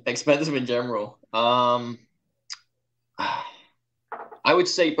just expensive in general. I would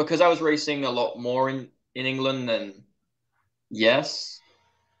say because I was racing a lot more in England, then yes.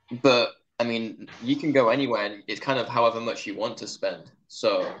 But I mean, you can go anywhere, and it's kind of however much you want to spend.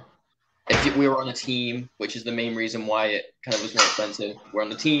 So if we were on a team, which is the main reason why it kind of was more expensive, we're on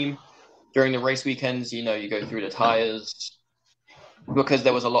the team, during the race weekends, you go through the tires because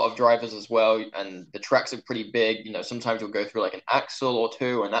there was a lot of drivers as well, and the tracks are pretty big. Sometimes you'll go through like an axle or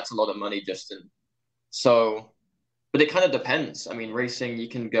two, and that's a lot of money just in. So, but it kind of depends. I mean, racing, you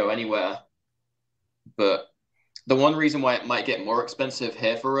can go anywhere, but the one reason why it might get more expensive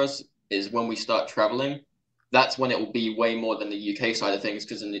here for us is when we start traveling. That's when it will be way more than the UK side of things,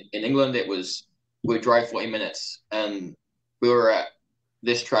 because in England we would drive 40 minutes, and we were at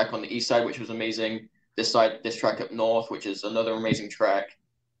this track on the east side, which was amazing. This track up north, which is another amazing track.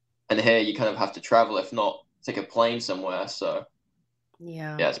 And here you kind of have to travel, if not take a plane somewhere. So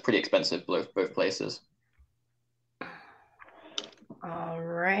yeah, it's pretty expensive both places. All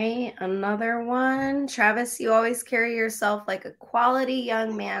right, another one. Travis, you always carry yourself like a quality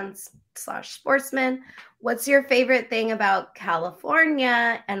young man / sportsman. What's your favorite thing about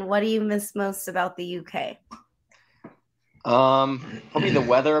California, and what do you miss most about the UK? Probably the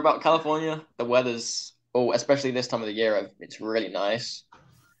weather about California. The weather's, especially this time of the year, it's really nice.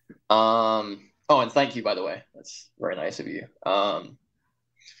 And thank you, by the way. That's very nice of you. The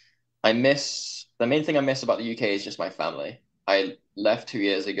main thing I miss about the UK is just my family. I left 2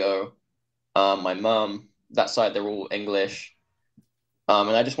 years ago. My mum, that side, they're all English. And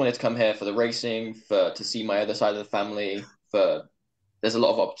I just wanted to come here for the racing, to see my other side of the family. There's a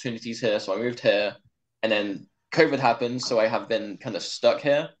lot of opportunities here, so I moved here. And then COVID happened, so I have been kind of stuck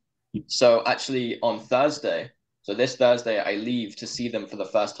here. So actually on Thursday, so this Thursday, I leave to see them for the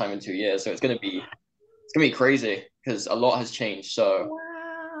first time in 2 years. So it's gonna be crazy because a lot has changed. So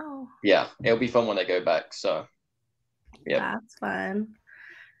wow, yeah, it'll be fun when I go back. So yeah, that's fun.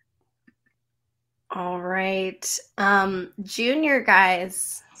 All right, junior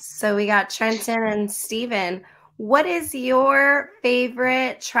guys. So we got Trenton and Steven. What is your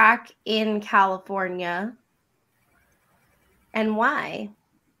favorite track in California, and why?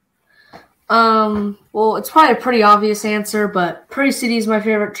 Well, it's probably a pretty obvious answer, but Prairie City is my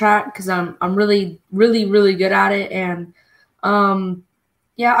favorite track because I'm really, really, really good at it. And I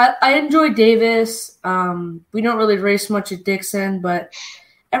enjoy Davis. We don't really race much at Dixon, but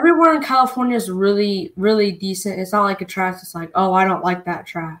everywhere in California is really, really decent. It's not like a track that's like, oh, I don't like that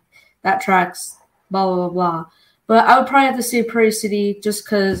track. That track's blah, blah, blah, blah. But I would probably have to say Prairie City just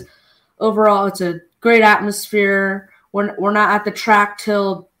because overall it's a great atmosphere. We're not at the track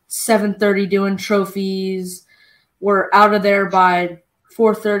till 7:30 doing trophies. We're out of there by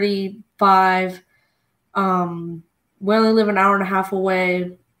 4:35. We only live an hour and a half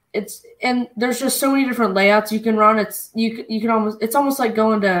away. And there's just so many different layouts you can run. It's almost like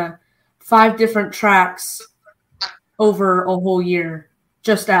going to 5 different tracks over a whole year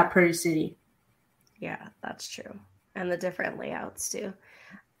just at Prairie City. Yeah, that's true. And the different layouts too.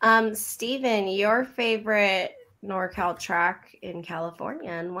 Steven, your favorite NorCal track in California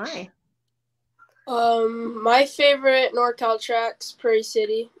and why? My favorite NorCal track's Prairie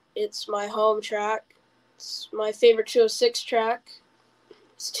City. It's my home track. It's my favorite 206 track.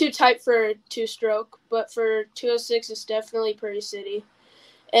 It's too tight for a 2-stroke, but for 206, it's definitely Prairie City.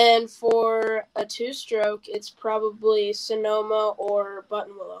 And for a 2-stroke, it's probably Sonoma or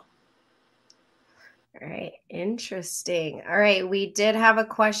Buttonwillow. All right, interesting. All right, we did have a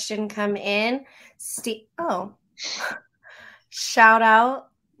question come in. Shout out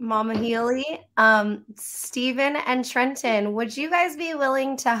Mama Healy. Steven and Trenton, would you guys be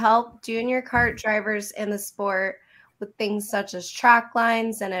willing to help junior kart drivers in the sport with things such as track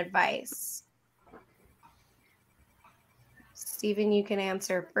lines and advice? Steven, you can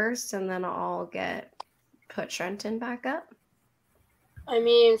answer first, and then I'll put Trenton back up. I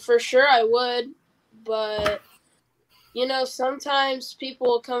mean, for sure I would, but sometimes people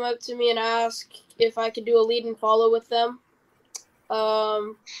will come up to me and ask if I could do a lead and follow with them.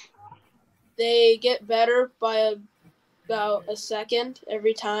 They get better by about a second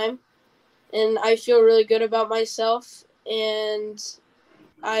every time, and I feel really good about myself, and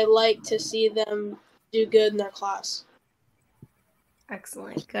I like to see them do good in their class.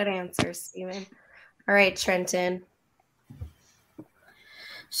 Excellent. Good answer, Steven. All right, Trenton.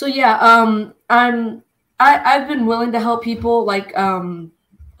 So yeah, I've been willing to help people like a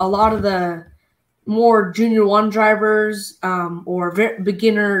lot of the more junior 1 drivers or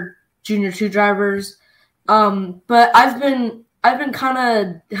beginner junior 2 drivers. But I've been kind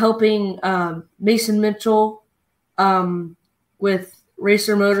of helping Mason Mitchell with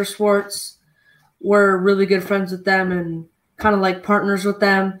Racer Motorsports. We're really good friends with them and kind of like partners with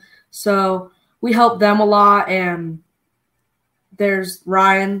them. So we help them a lot. And there's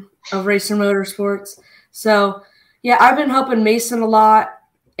Ryan of Racer Motorsports. So yeah, I've been helping Mason a lot.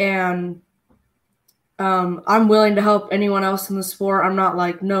 And I'm willing to help anyone else in the sport. I'm not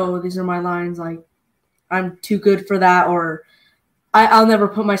like, no, these are my lines. Like, I'm too good for that, or I'll never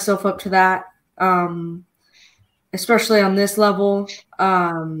put myself up to that, especially on this level.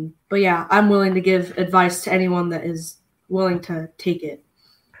 But yeah, I'm willing to give advice to anyone that is willing to take it.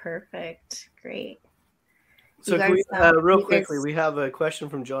 Perfect. Great. So can we, real quickly, we have a question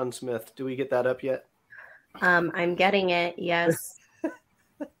from John Smith. Do we get that up yet? I'm getting it. Yes.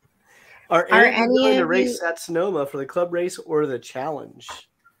 Are any of you going to race at Sonoma for the club race or the challenge?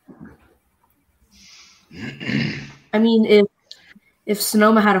 I mean, if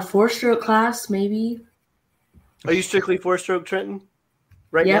Sonoma had a 4-stroke class, maybe. Are you strictly 4-stroke, Trenton?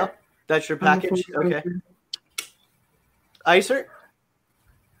 Right now? That's your package? Okay. Iser?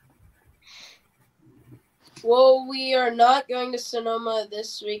 Well, we are not going to Sonoma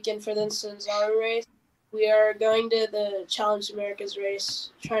this weekend for the Cesaro race. We are going to the Challenge Americas race,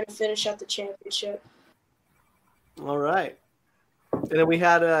 trying to finish up the championship. All right. And then we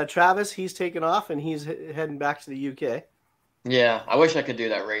had Travis. He's taken off, and he's heading back to the UK. Yeah, I wish I could do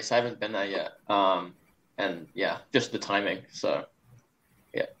that race. I haven't been there yet. And, yeah, just the timing. So,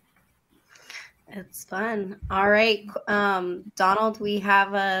 yeah. It's fun. All right. Donald, we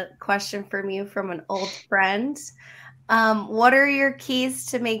have a question from you from an old friend. What are your keys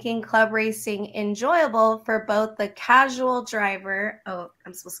to making club racing enjoyable for both the casual driver? Oh,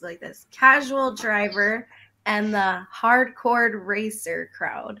 I'm supposed to go like this. Casual driver and the hardcore racer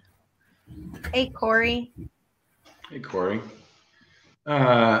crowd. Hey, Corey. Hey, Corey.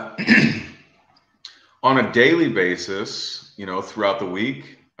 On a daily basis, throughout the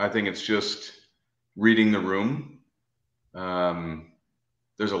week, I think it's just reading the room.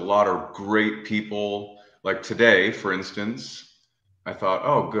 There's a lot of great people. Like today, for instance, I thought,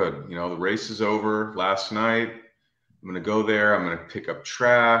 oh, good. The race is over last night. I'm going to go there. I'm going to pick up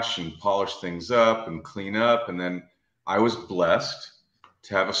trash and polish things up and clean up. And then I was blessed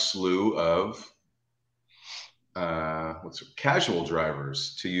to have a slew of casual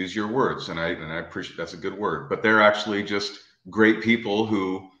drivers, to use your words. And I appreciate that's a good word. But they're actually just great people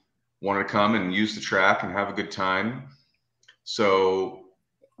who want to come and use the track and have a good time. So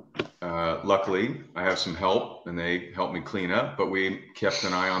luckily, I have some help, and they helped me clean up, but we kept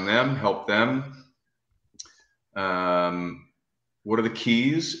an eye on them, helped them. What are the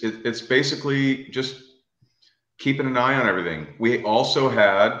keys? It's basically just keeping an eye on everything. We also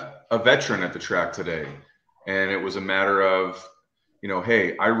had a veteran at the track today, and it was a matter of,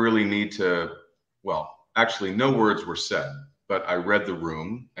 hey, I really need to, well, actually no words were said, but I read the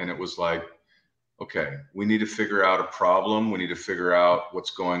room, and it was like, okay, we need to figure out a problem. We need to figure out what's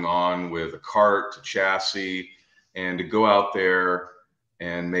going on with a cart, a chassis, and to go out there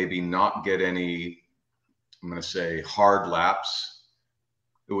and maybe not get any, I'm going to say, hard laps.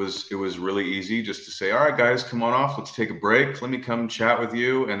 It was really easy just to say, all right, guys, come on off. Let's take a break. Let me come chat with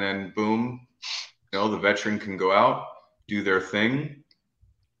you. And then boom, the veteran can go out, do their thing,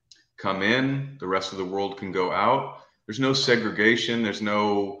 come in. The rest of the world can go out. There's no segregation. It's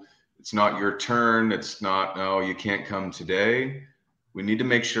not your turn. It's not, no, you can't come today. We need to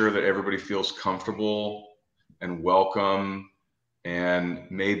make sure that everybody feels comfortable and welcome, and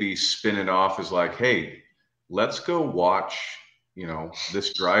maybe spin it off as like, hey, let's go watch,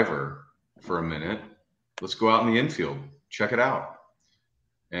 this driver for a minute. Let's go out in the infield, check it out.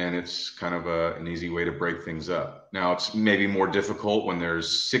 And it's kind of an easy way to break things up. Now, it's maybe more difficult when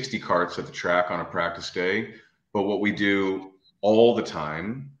there's 60 carts at the track on a practice day, but what we do all the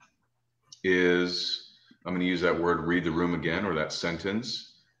time is, I'm going to use that word, read the room again, or that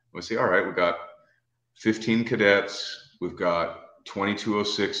sentence. We say, all right, we've got 15 cadets, we've got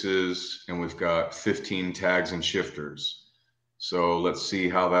 2206s, and we've got 15 tags and shifters. So let's see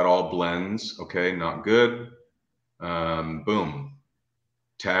how that all blends. Okay, not good. Boom.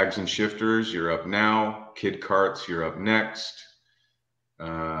 Tags and shifters, you're up now. Kid carts, you're up next.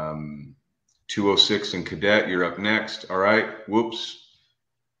 206 and cadet, you're up next. All right, whoops.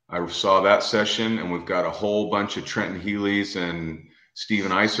 I saw that session, and we've got a whole bunch of Trenton Healy's and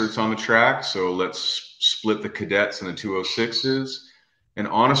Stephen Eiserts on the track. So let's split the cadets and the 206s. And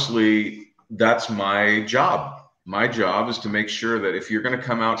honestly, that's my job. My job is to make sure that if you're going to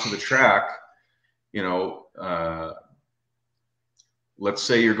come out to the track, let's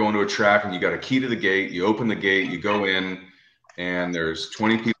say you're going to a track and you got a key to the gate, you open the gate, you go in, and there's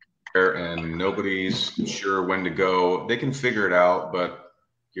 20 people there and nobody's sure when to go. They can figure it out, but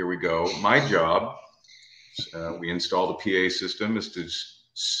here we go. My job, we installed a PA system, is to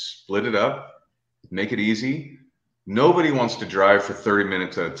split it up, make it easy. Nobody wants to drive for 30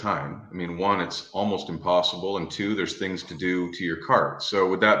 minutes at a time. I mean, one, it's almost impossible. And two, there's things to do to your cart. So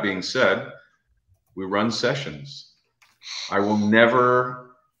with that being said, We run sessions. I will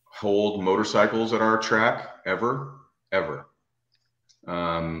never hold motorcycles at our track, ever.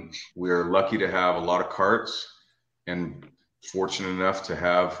 We're lucky to have a lot of carts and fortunate enough to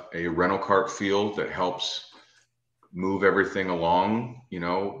have a rental cart field that helps move everything along,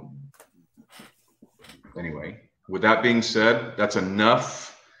 Anyway, with that being said, that's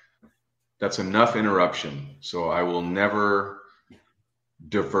enough interruption. So I will never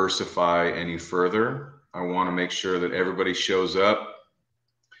diversify any further. I want to make sure that everybody shows up,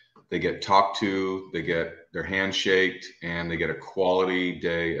 they get talked to, they get their hand shaked, and they get a quality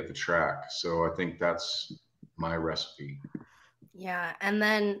day at the track. So I think that's my recipe. Yeah, and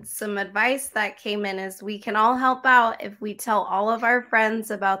then some advice that came in is we can all help out if we tell all of our friends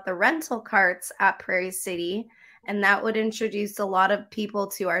about the rental carts at Prairie City, and that would introduce a lot of people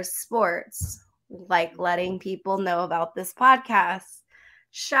to our sports, like letting people know about this podcast.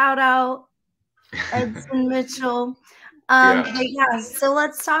 Shout out Edson Mitchell. But yeah, so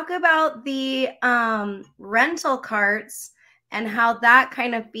let's talk about the rental carts and how that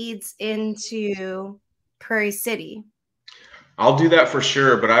kind of feeds into Prairie City. I'll do that for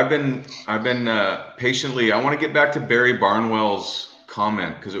sure, but I've been patiently. I want to get back to Barry Barnwell's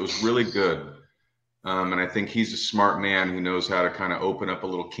comment because it was really good, and I think he's a smart man who knows how to kind of open up a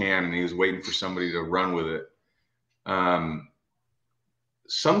little can, and he was waiting for somebody to run with it.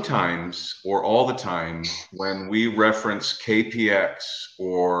 Sometimes, or all the time, when we reference KPX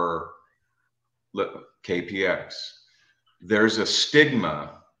or KPX, there's a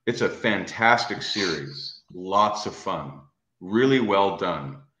stigma. It's a fantastic series, lots of fun. Really well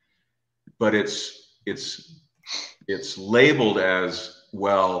done, but it's labeled as,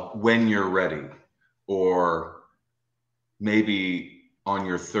 well, when you're ready, or maybe on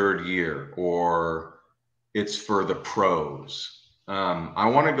your third year, or it's for the pros. I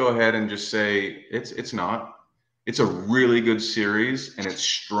want to go ahead and just say it's not. It's a really good series, and it's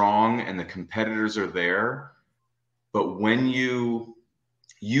strong, and the competitors are there. But when you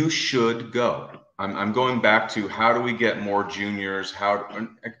should go. I'm going back to, how do we get more juniors?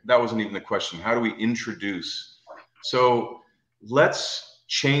 That wasn't even the question. How do we introduce? So let's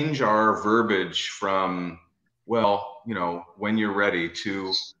change our verbiage from, well, when you're ready,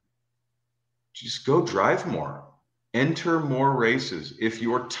 to just go drive more, enter more races. If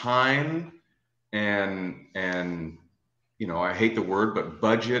your time and I hate the word, but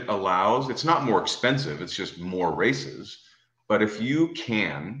budget allows, it's not more expensive, it's just more races. But if you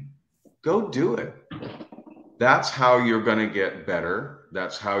can, go do it. That's how you're going to get better.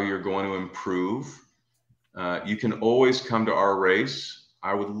 That's how you're going to improve. You can always come to our race.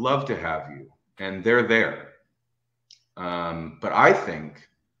 I would love to have you. And they're there. But I think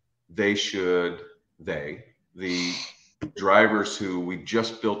the drivers who we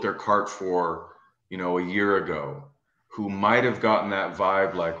just built their cart for, a year ago, who might have gotten that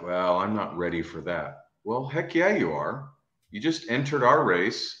vibe like, well, I'm not ready for that. Well, heck yeah, you are. You just entered our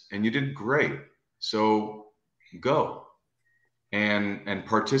race and you did great. So go and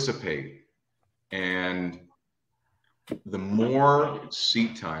participate. And the more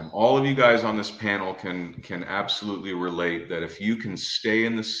seat time, all of you guys on this panel can absolutely relate that if you can stay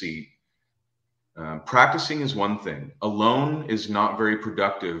in the seat, practicing is one thing. Alone is not very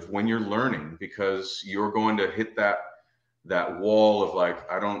productive when you're learning, because you're going to hit that wall of like,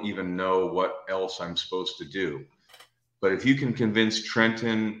 I don't even know what else I'm supposed to do. But if you can convince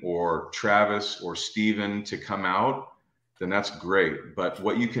Trenton or Travis or Steven to come out, then that's great. But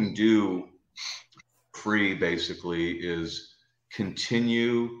what you can do free basically is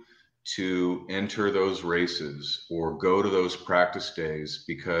continue to enter those races or go to those practice days,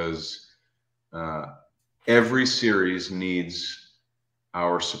 because every series needs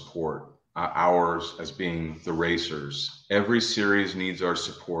our support. Ours as being the racers. Every series needs our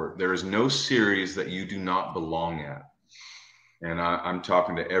support. There is no series that you do not belong at. And I'm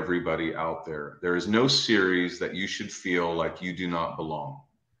talking to everybody out there. There is no series that you should feel like you do not belong.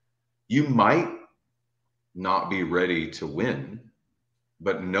 You might not be ready to win,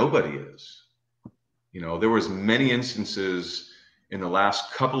 but nobody is. There was many instances in the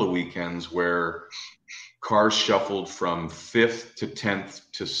last couple of weekends where cars shuffled from 5th to 10th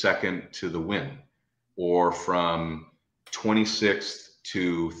to 2nd to the win, or from 26th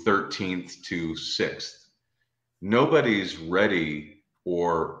to 13th to 6th. Nobody's ready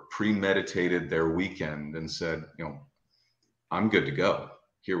or premeditated their weekend and said, I'm good to go.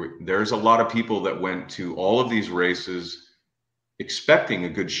 There's a lot of people that went to all of these races expecting a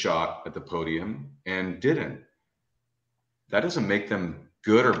good shot at the podium and didn't. That doesn't make them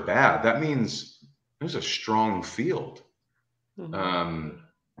good or bad. That means there's a strong field. Mm-hmm.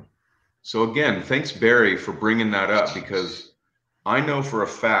 So again, thanks Barry for bringing that up, because I know for a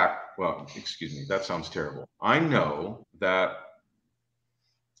fact, well, excuse me, that sounds terrible. I know that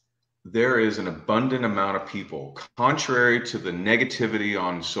there is an abundant amount of people, contrary to the negativity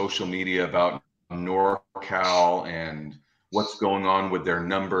on social media about NorCal and what's going on with their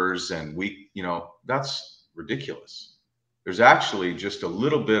numbers, and that's ridiculous. There's actually just a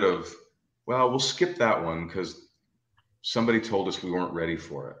little bit of, well, we'll skip that one because somebody told us we weren't ready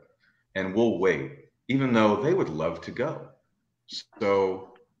for it, and we'll wait, even though they would love to go.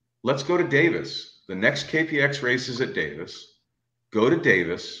 So let's go to Davis. The next KPX race is at Davis. Go to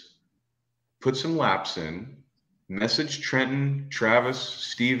Davis. Put some laps in, message Trenton, Travis,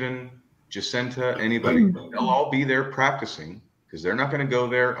 Steven, Jacinta, anybody. They'll all be there practicing, because they're not going to go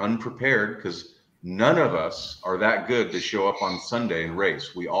there unprepared, because none of us are that good to show up on Sunday and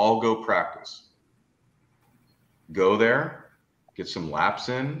race. We all go practice. Go there, get some laps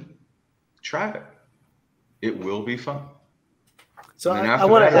in, try it. It will be fun. So I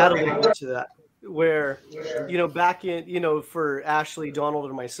want to add a little bit to that, where, back in, for Ashley, Donald,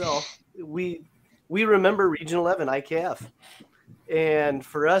 and myself, we remember Region 11 IKF. And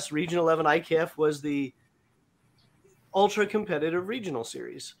for us, Region 11 IKF was the ultra competitive regional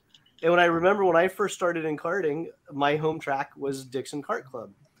series. And when I first started in karting, my home track was Dixon Kart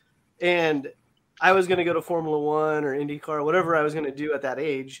Club. And I was going to go to Formula One or IndyCar, whatever I was going to do at that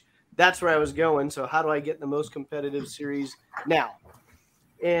age. That's where I was going. So how do I get in the most competitive series now?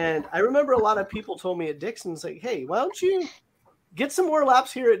 And I remember a lot of people told me at Dixon, like, hey, why don't you get some more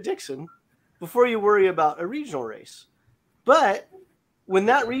laps here at Dixon before you worry about a regional race? But when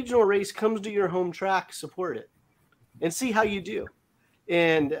that regional race comes to your home track, support it and see how you do.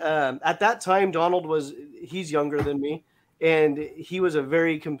 And at that time, Donald he's younger than me, and he was a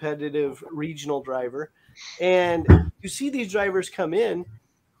very competitive regional driver. And you see these drivers come in,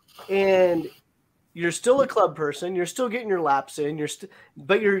 and you're still a club person. You're still getting your laps in.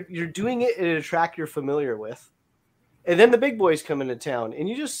 But you're doing it at a track you're familiar with. And then the big boys come into town, and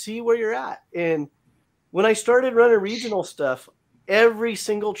you just see where you're at. And when I started running regional stuff, every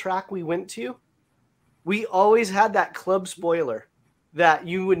single track we went to, we always had that club spoiler that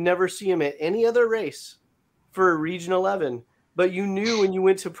you would never see him at any other race for Region 11. But you knew when you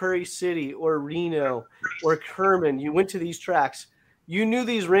went to Prairie City or Reno or Kerman, you went to these tracks, you knew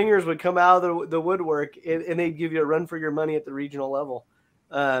these ringers would come out of the woodwork, and they'd give you a run for your money at the regional level.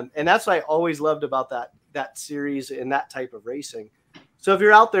 And that's what I always loved about that series and that type of racing. So if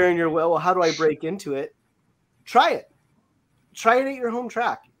you're out there and you're, well, how do I break into it? Try it. Try it at your home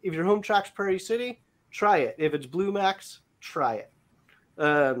track. If your home track's Prairie City, try it. If it's Blue Max, try it.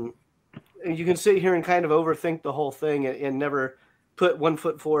 And you can sit here and kind of overthink the whole thing and never put one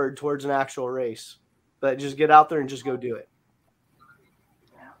foot forward towards an actual race. But just get out there and just go do it.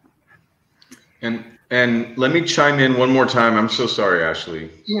 And let me chime in one more time. I'm so sorry,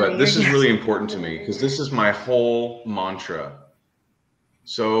 Ashley, but this is really important to me because this is my whole mantra.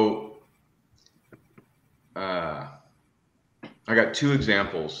 So I got two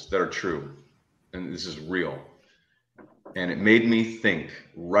examples that are true, and this is real. And it made me think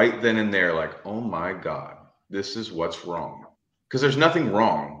right then and there, like, oh my God, this is what's wrong. Because there's nothing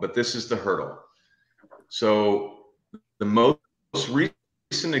wrong, but this is the hurdle. So the most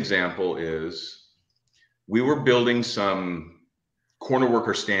recent example is we were building some corner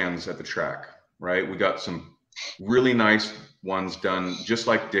worker stands at the track, right? We got some really nice ones done, just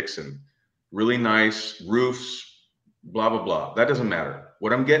like Dixon. Really nice roofs, blah, blah, blah. That doesn't matter.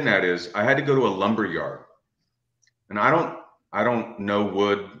 What I'm getting at is I had to go to a lumber yard. And I don't know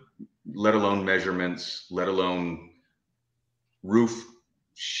wood, let alone measurements, let alone roof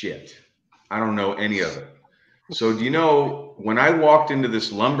shit. I don't know any of it. So do you know, when I walked into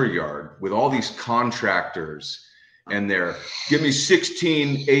this lumber yard with all these contractors and they're, give me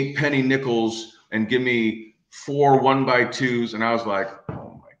 16 8-penny nickels and give me 4 1x2s. And I was like,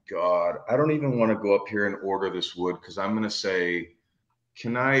 oh my God, I don't even want to go up here and order this wood because I'm going to say,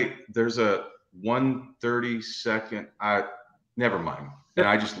 there's a 1/32, never mind. And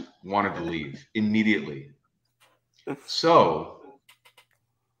I just wanted to leave immediately. So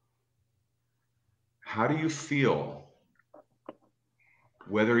how do you feel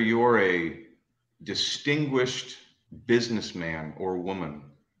whether you're a distinguished businessman or woman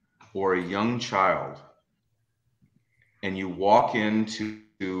or a young child and you walk into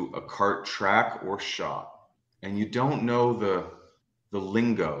a kart track or shop and you don't know the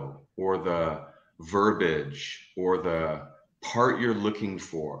lingo or the verbiage or the part you're looking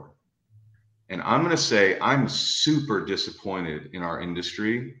for? And I'm going to say I'm super disappointed in our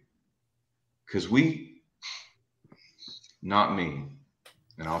industry because not me,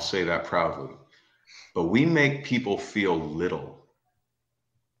 and I'll say that proudly, but we make people feel little.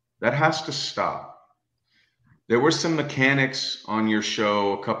 That has to stop. There were some mechanics on your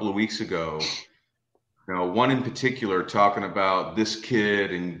show a couple of weeks ago, one in particular talking about this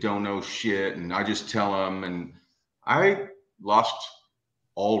kid and don't know shit, and I just tell him, and I lost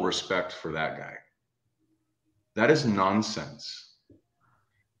all respect for that guy. That is nonsense.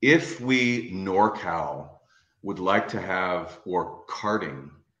 If we, NorCal, would like to have, or karting,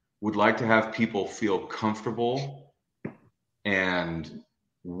 would like to have people feel comfortable and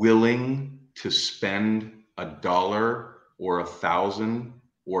willing to spend $1 or 1,000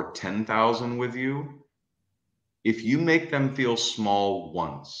 or 10,000 with you, if you make them feel small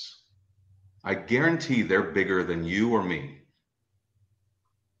once, I guarantee they're bigger than you or me.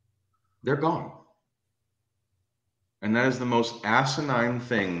 They're gone. And that is the most asinine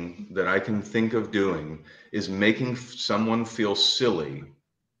thing that I can think of doing, is making someone feel silly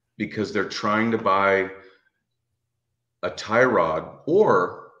because they're trying to buy a tie rod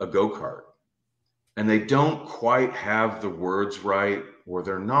or a go-kart, and they don't quite have the words right, or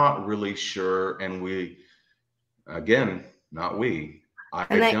they're not really sure. And we, again, not we,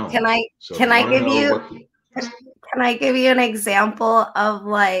 I don't. Can I give you an example of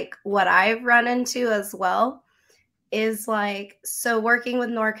like what I've run into as well? Is like, so working with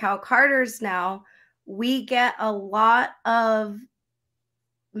NorCal Karters now, we get a lot of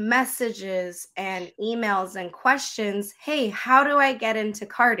messages and emails and questions. Hey, how do I get into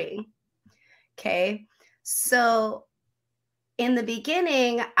karting? Okay. So in the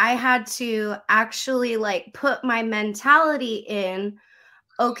beginning, I had to actually like put my mentality in,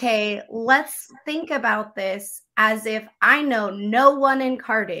 okay, let's think about this as if I know no one in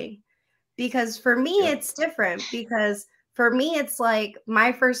karting. Because for me, it's different, because for me, it's like,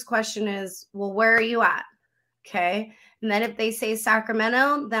 my first question is, well, where are you at? Okay. And then if they say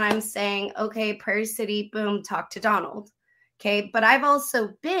Sacramento, then I'm saying, okay, Prairie City, boom, talk to Donald. Okay. But I've also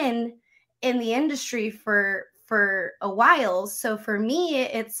been in the industry for a while. So for me,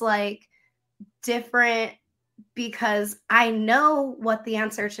 it's like different, because I know what the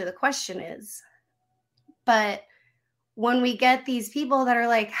answer to the question is. But when we get these people that are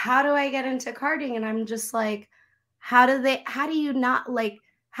like, how do I get into karting? And I'm just like, how do you not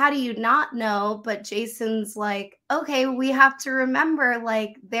know? But Jason's like, okay, we have to remember,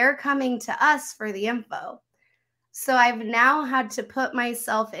 like, they're coming to us for the info. So I've now had to put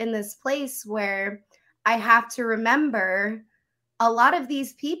myself in this place where I have to remember a lot of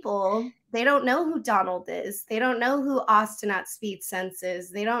these people, they don't know who Donald is. They don't know who Austin at Speed Sense is.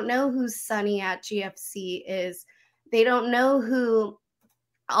 They don't know who Sunny at GFC is. They don't know who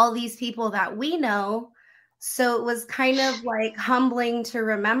all these people that we know. So it was kind of like humbling to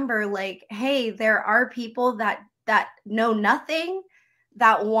remember, like, hey, there are people that know nothing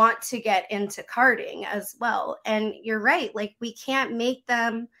that want to get into karting as well. And you're right. Like, we can't make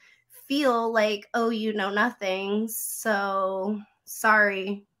them feel like, oh, you know nothing, so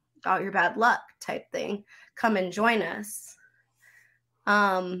sorry, got your bad luck type thing. Come and join us.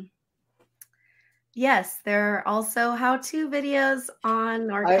 Yes, there are also how-to videos on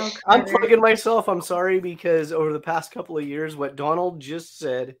NorCal. I'm plugging myself. I'm sorry, because over the past couple of years, what Donald just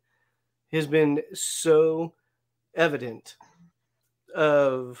said has been so evident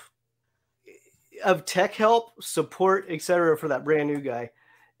of tech help, support, etc. for that brand new guy.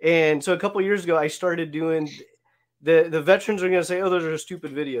 And so a couple of years ago, I started doing the veterans are going to say, oh, those are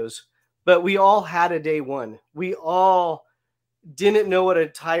stupid videos. But we all had a day one. We all didn't know what a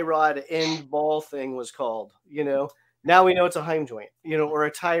tie rod end ball thing was called. Now we know it's a Heim joint, or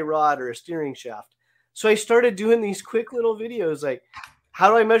a tie rod or a steering shaft. So I started doing these quick little videos like, how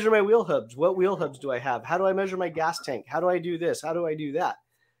do I measure my wheel hubs? What wheel hubs do I have? How do I measure my gas tank? How do I do this? How do I do that?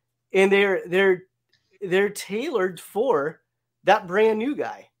 And they're tailored for that brand new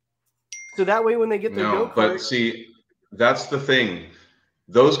guy. So that way when they get their go-kart. But see, that's the thing.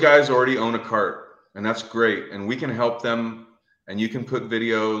 Those guys already own a cart, and that's great. And we can help them, and you can put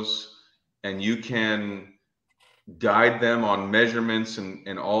videos, and you can guide them on measurements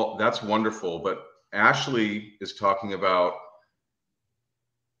and all. That's wonderful. But Ashley is talking about,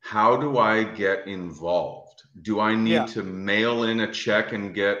 how do I get involved? Do I need to mail in a check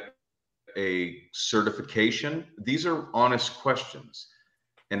and get a certification? These are honest questions.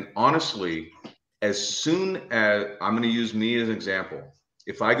 And honestly, as soon as, I'm going to use me as an example.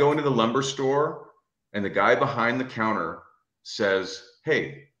 If I go into the lumber store and the guy behind the counter says,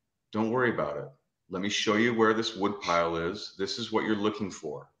 hey, don't worry about it. Let me show you where this wood pile is. This is what you're looking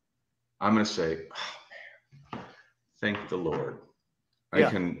for. I'm going to say, oh, man, thank the Lord. I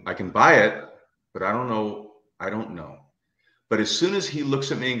can buy it, but I don't know. But as soon as he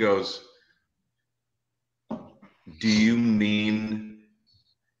looks at me and goes, "Do you mean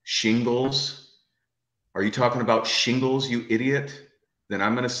shingles? Are you talking about shingles, you idiot?" Then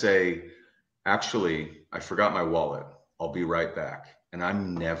I'm going to say, "Actually, I forgot my wallet. I'll be right back." And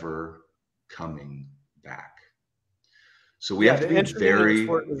I'm never coming back. So we have to be very,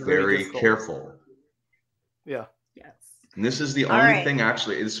 very careful. Yeah. Yes. And this is the only thing,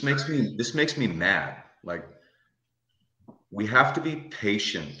 actually, this makes me mad. Like, we have to be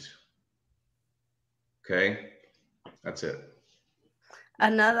patient. Okay? That's it.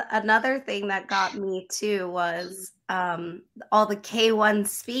 Another thing that got me too was all the K1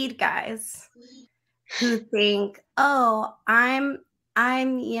 speed guys who think, "Oh, I'm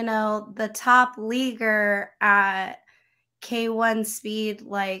the top leaguer at K1 speed,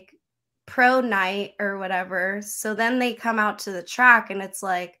 like pro night or whatever." So then they come out to the track and it's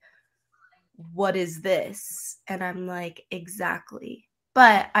like, "What is this?" And I'm like, exactly.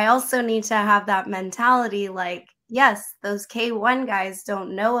 But I also need to have that mentality, like, yes, those K1 guys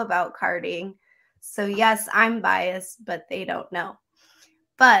don't know about karting. So yes, I'm biased, but they don't know.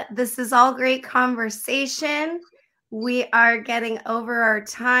 But this is all great conversation. We are getting over our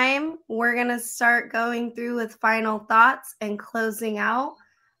time. We're going to start going through with final thoughts and closing out.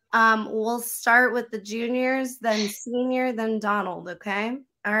 We'll start with the juniors, then senior, then Donald, okay?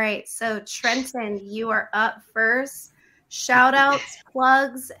 All right, so Trenton, you are up first. Shout outs,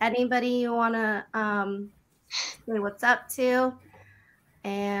 plugs, anybody you want to say what's up to.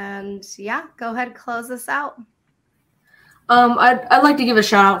 And yeah, go ahead, close us out. I'd like to give a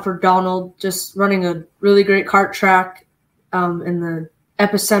shout out for Donald, just running a really great kart track in the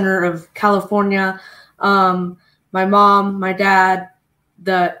epicenter of California. My mom, my dad,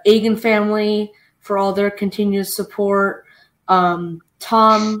 the Agan family for all their continued support.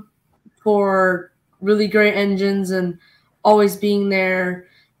 Tom for really great engines and always being there,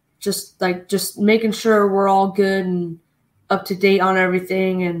 just making sure we're all good and up to date on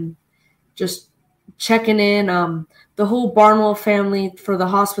everything and just checking in. The whole Barnwell family for the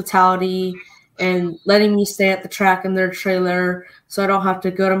hospitality and letting me stay at the track in their trailer so I don't have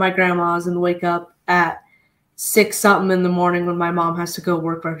to go to my grandma's and wake up at 6 something in the morning when my mom has to go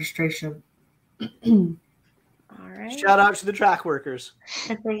work registration. All right. Shout out to the track workers.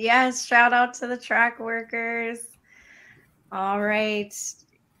 Yes, shout out to the track workers. All right.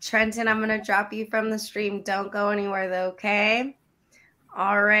 Trenton, I'm going to drop you from the stream. Don't go anywhere though, okay?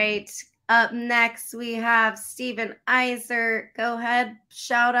 All right. Up next, we have Steven Iser. Go ahead,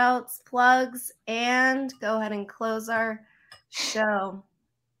 shout outs, plugs, and go ahead and close our show.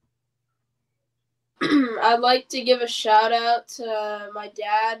 I'd like to give a shout out to my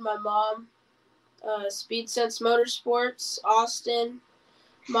dad, my mom, Speed Sense Motorsports, Austin,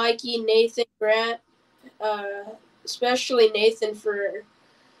 Mikey, Nathan, Grant, especially Nathan for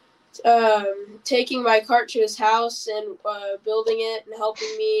taking my kart to his house and building it and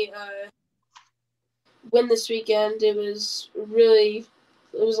helping me win this weekend. It was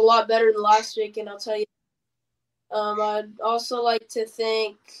a lot better than last weekend, I'll tell you. I'd also like to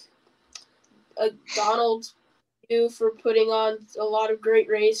thank Donald for putting on a lot of great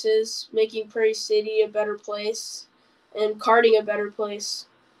races, making Prairie City a better place and karting a better place.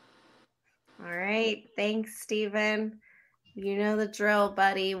 All right. Thanks, Steven. You know the drill,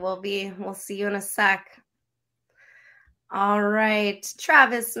 buddy. We'll see you in a sec. All right.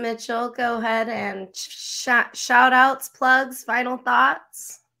 Travis Mitchell, go ahead and shout outs, plugs, final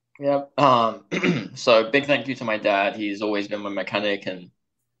thoughts. Yep. So big thank you to my dad. He's always been my mechanic and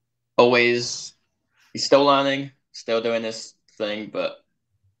he's still learning, still doing this thing, but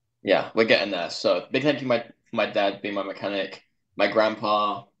yeah, we're getting there. So big thank you for my dad being my mechanic. My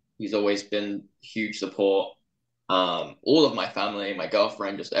grandpa, he's always been huge support. All of my family, my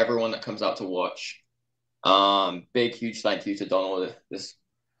girlfriend, just everyone that comes out to watch. Big, huge thank you to Donald.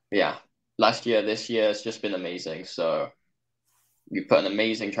 Last year, this year, it's just been amazing. So you put an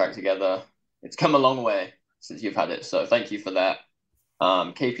amazing track together. It's come a long way since you've had it. So thank you for that.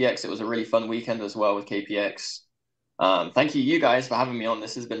 KPX, it was a really fun weekend as well with KPX. Thank you guys for having me on.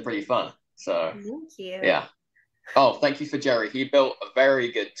 This has been pretty fun. So thank you. Yeah. Oh, thank you for Jerry. He built a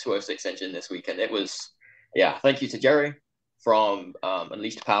very good 206 engine this weekend. It was, thank you to Jerry from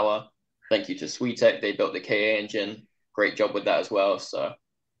Unleashed Power. Thank you to SweetTech. They built the KA engine. Great job with that as well. So,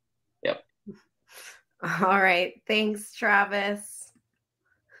 yep. All right. Thanks, Travis.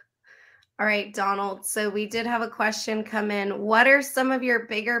 All right, Donald. So we did have a question come in. What are some of your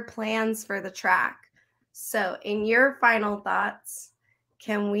bigger plans for the track? So in your final thoughts,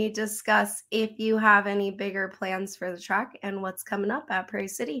 can we discuss if you have any bigger plans for the track and what's coming up at Prairie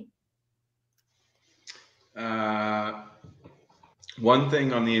City? One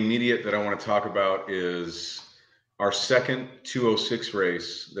thing on the immediate that I want to talk about is our second 206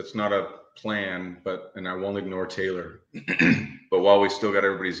 race. That's not a plan, and I won't ignore Taylor, but while we still got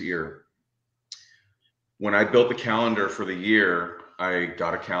everybody's ear, when I built the calendar for the year, I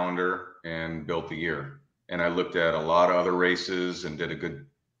got a calendar and built the year. And I looked at a lot of other races and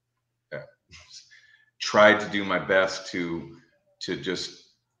tried to do my best to just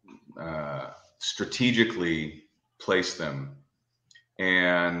strategically place them.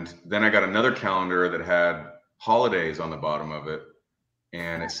 And then I got another calendar that had holidays on the bottom of it,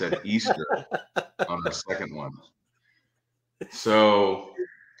 and it said Easter on the second one. So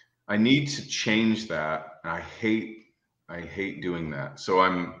I need to change that. I hate doing that.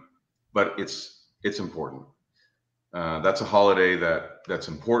 But it's important. That's a holiday that's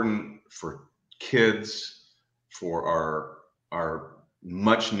important for kids, for our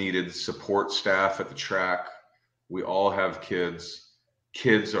much needed support staff at the track. We all have kids.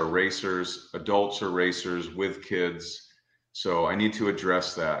 Kids are racers, adults are racers with kids. So I need to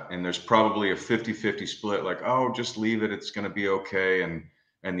address that. And there's probably a 50-50 split, like, oh, just leave it, it's going to be okay. And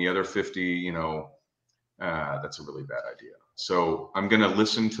the other 50, that's a really bad idea. So I'm going to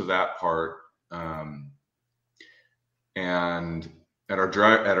listen to that part. And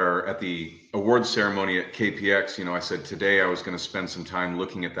at the awards ceremony at KPX, I said today I was going to spend some time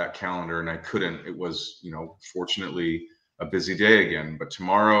looking at that calendar, and I couldn't. It was, fortunately a busy day again. But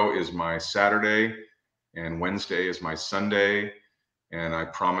tomorrow is my Saturday, and Wednesday is my Sunday, and I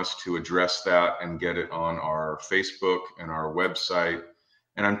promise to address that and get it on our Facebook and our website.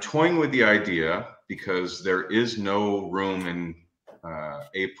 And I'm toying with the idea because there is no room in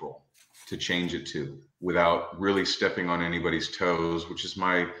April to change it to without really stepping on anybody's toes, which is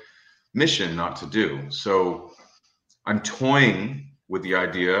my mission not to do. So I'm toying with the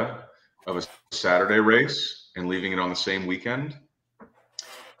idea of a Saturday race and leaving it on the same weekend.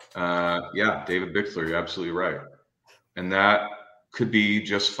 Yeah, David Bickler, you're absolutely right. And that could be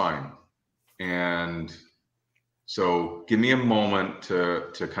just fine. And so give me a moment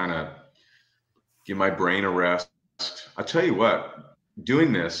to kind of give my brain a rest. I'll tell you what,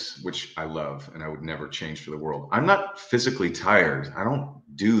 doing this, which I love and I would never change for the world, I'm not physically tired. I don't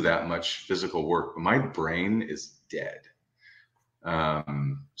do that much physical work, but my brain is dead.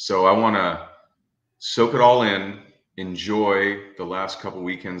 So I want to soak it all in, enjoy the last couple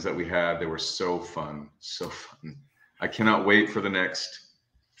weekends that we had. They were so fun, so fun. I cannot wait for the next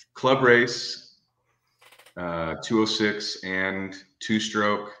club race, 206 and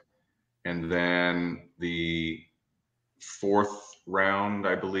two-stroke, and then the fourth round,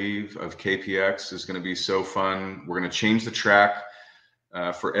 I believe, of KPX is going to be so fun. We're going to change the track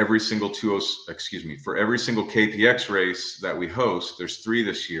for every single for every single KPX race that we host. There's 3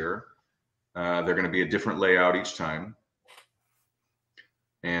 this year. They're going to be a different layout each time.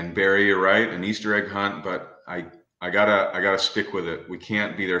 And Barry, you're right, an Easter egg hunt, but I gotta stick with it. We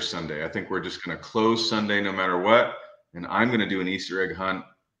can't be there Sunday. I think we're just going to close Sunday no matter what. And I'm going to do an Easter egg hunt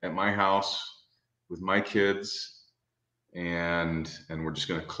at my house with my kids, and we're just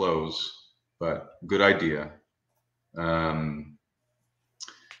going to close. But good idea.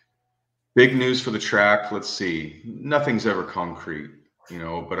 Big news for the track. Let's see. Nothing's ever concrete,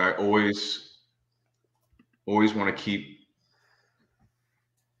 but I always want to keep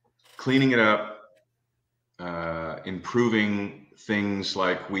cleaning it up, improving things.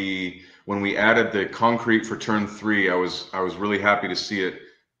 Like when we added the concrete for turn 3, I was really happy to see it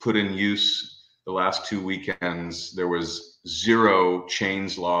put in use the last 2 weekends. There was 0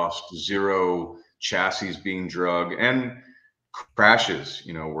 chains lost, 0 chassis being drug, and crashes,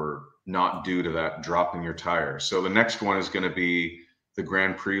 were not due to that drop in your tire. So the next one is going to be the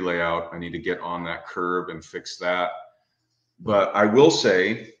Grand Prix layout. I need to get on that curb and fix that. But I will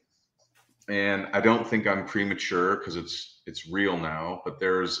say, and I don't think I'm premature because it's real now, but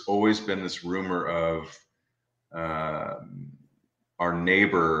there's always been this rumor of our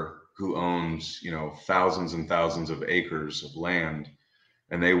neighbor who owns, thousands and thousands of acres of land,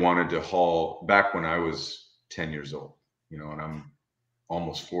 and they wanted to haul, back when I was 10 years old, and I'm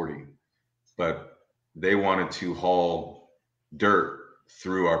almost 40, but they wanted to haul dirt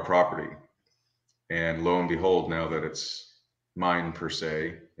through our property. And lo and behold, now that it's mine per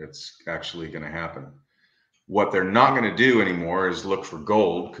se, it's actually going to happen. What they're not going to do anymore is look for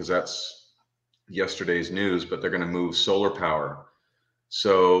gold, because that's yesterday's news, but they're going to move solar power.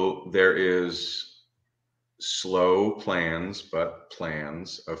 So there is slow plans, but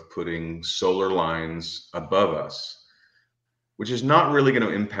plans of putting solar lines above us, which is not really going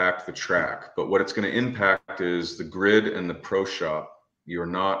to impact the track. But what it's going to impact is the grid and the pro shop. You're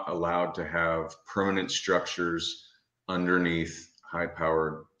not allowed to have permanent structures underneath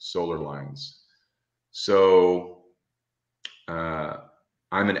high-powered solar lines. So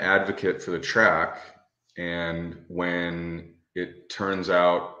I'm an advocate for the track, and when it turns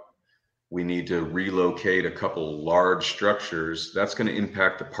out we need to relocate a couple large structures, that's going to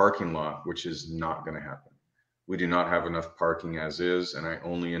impact the parking lot, which is not going to happen. We do not have enough parking as is, and I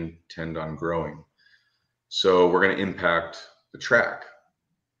only intend on growing. So we're going to impact the track.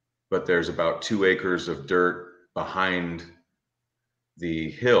 But there's about 2 acres of dirt behind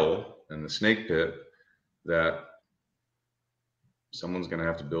the hill and the snake pit that someone's going to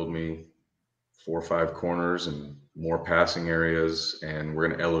have to build me 4 or 5 corners and more passing areas, and we're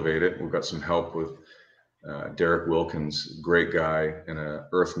going to elevate it. We've got some help with Derek Wilkins, great guy, and an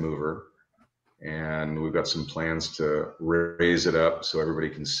earth mover. And we've got some plans to raise it up so everybody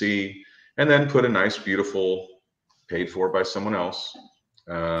can see, and then put a nice, beautiful, paid for by someone else,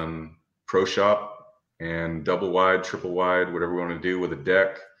 pro shop and double wide, triple wide, whatever we want to do with a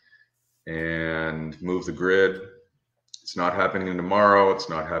deck, and move the grid. It's not happening tomorrow. It's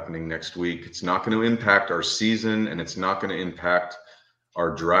not happening next week. It's not going to impact our season, and it's not going to impact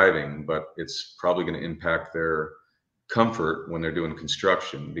our driving, but it's probably going to impact their comfort when they're doing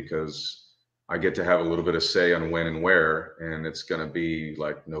construction, because I get to have a little bit of say on when and where, and it's going to be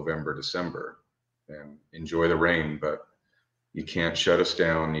like November, December, and enjoy the rain, but you can't shut us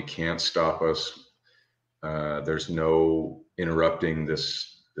down. You can't stop us. There's no interrupting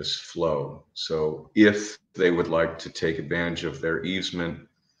this flow. So if they would like to take advantage of their easement,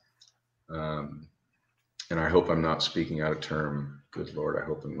 and I hope I'm not speaking out of term, good Lord, I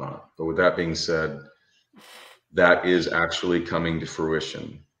hope I'm not. But with that being said, that is actually coming to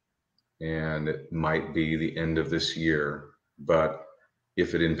fruition. And it might be the end of this year, but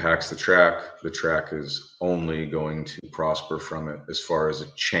if it impacts the track is only going to prosper from it as far as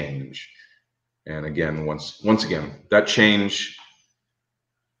a change. And again, once again, that change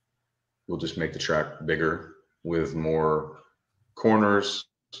will just make the track bigger with more corners,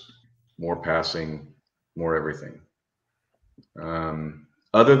 more passing, more everything.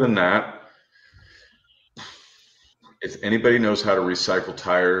 Other than that, if anybody knows how to recycle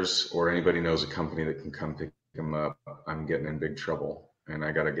tires, or anybody knows a company that can come pick them up, I'm getting in big trouble, and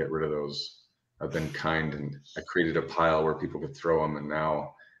I got to get rid of those. I've been kind, and I created a pile where people could throw them, and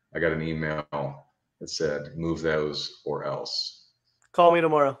now I got an email that said, move those or else. Call me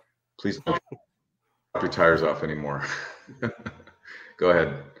tomorrow. Please don't drop your tires off anymore. Go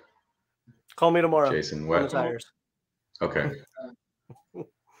ahead. Call me tomorrow. Jason, what? On the tires. Okay.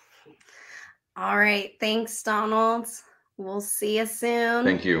 All right. Thanks, Donald. We'll see you soon.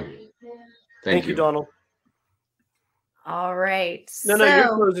 Thank you. Thank you, Donald. All right. No,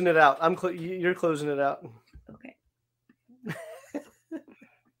 you're closing it out. You're closing it out. Okay.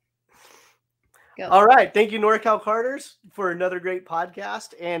 Go. All right. Thank you, NorCal Carters, for another great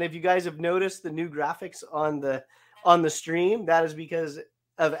podcast. And if you guys have noticed the new graphics on the stream, that is because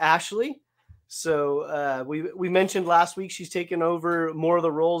of Ashley. So we mentioned last week she's taken over more of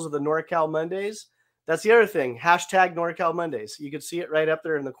the roles of the NorCal Mondays. That's the other thing. Hashtag NorCal Mondays. You can see it right up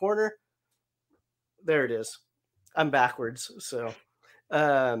there in the corner. There it is. I'm backwards. So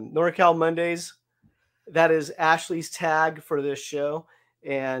NorCal Mondays, that is Ashley's tag for this show.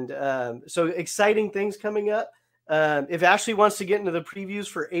 And so exciting things coming up. If Ashley wants to get into the previews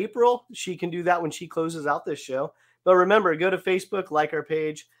for April, she can do that when she closes out this show. But remember, go to Facebook, like our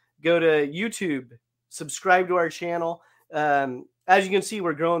page. Go to YouTube, subscribe to our channel. As you can see,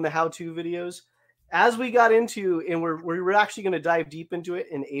 we're growing the how-to videos. As we got into, and we're actually going to dive deep into it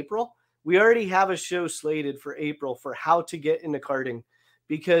in April, we already have a show slated for April for how to get into karting,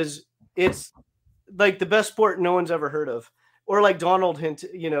 because it's like the best sport no one's ever heard of. Or like Donald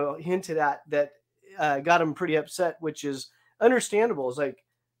hinted at that got him pretty upset, which is understandable. It's like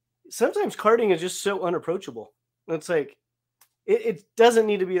sometimes karting is just so unapproachable. It's like, it doesn't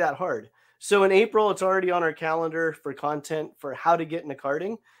need to be that hard. So in April, it's already on our calendar for content for how to get into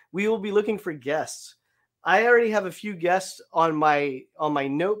karting. We will be looking for guests. I already have a few guests on my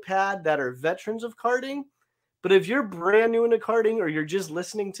notepad that are veterans of karting. But if you're brand new into karting, or you're just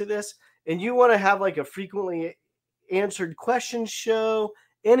listening to this and you want to have like a frequently answered questions show,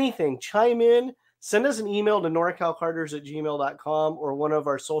 anything, chime in, send us an email to norcalcarters@gmail.com or one of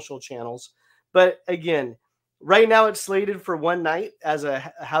our social channels. But again, right now it's slated for one night as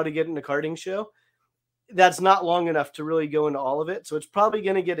a how to get into karting show. That's not long enough to really go into all of it. So it's probably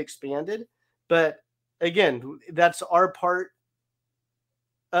going to get expanded. But again, that's our part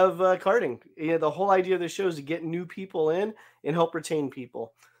of karting. The whole idea of the show is to get new people in and help retain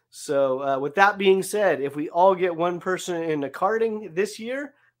people. So with that being said, if we all get one person into karting this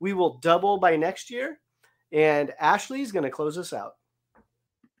year, we will double by next year. And Ashley's going to close us out.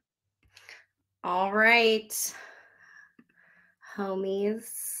 All right,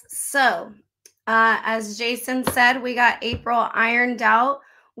 homies. So, as Jason said, we got April ironed out.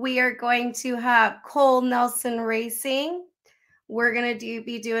 We are going to have Cole Nelson Racing. We're going to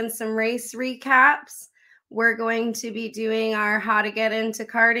be doing some race recaps. We're going to be doing our How to Get Into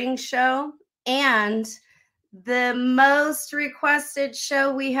Karting show. And the most requested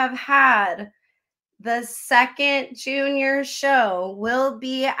show we have had, the second junior show, will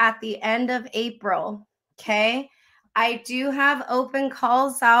be at the end of April. Okay. I do have open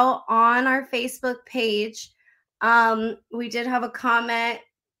calls out on our Facebook page. We did have a comment,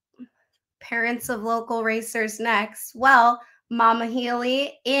 parents of local racers next. Well, Mama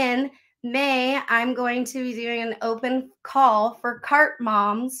Healy, in May, I'm going to be doing an open call for kart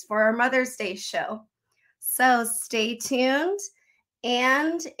moms for our Mother's Day show. So stay tuned.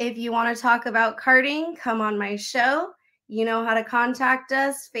 And if you want to talk about karting, come on my show. You know how to contact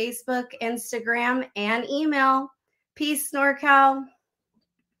us: Facebook, Instagram, and email. Peace, NorCal.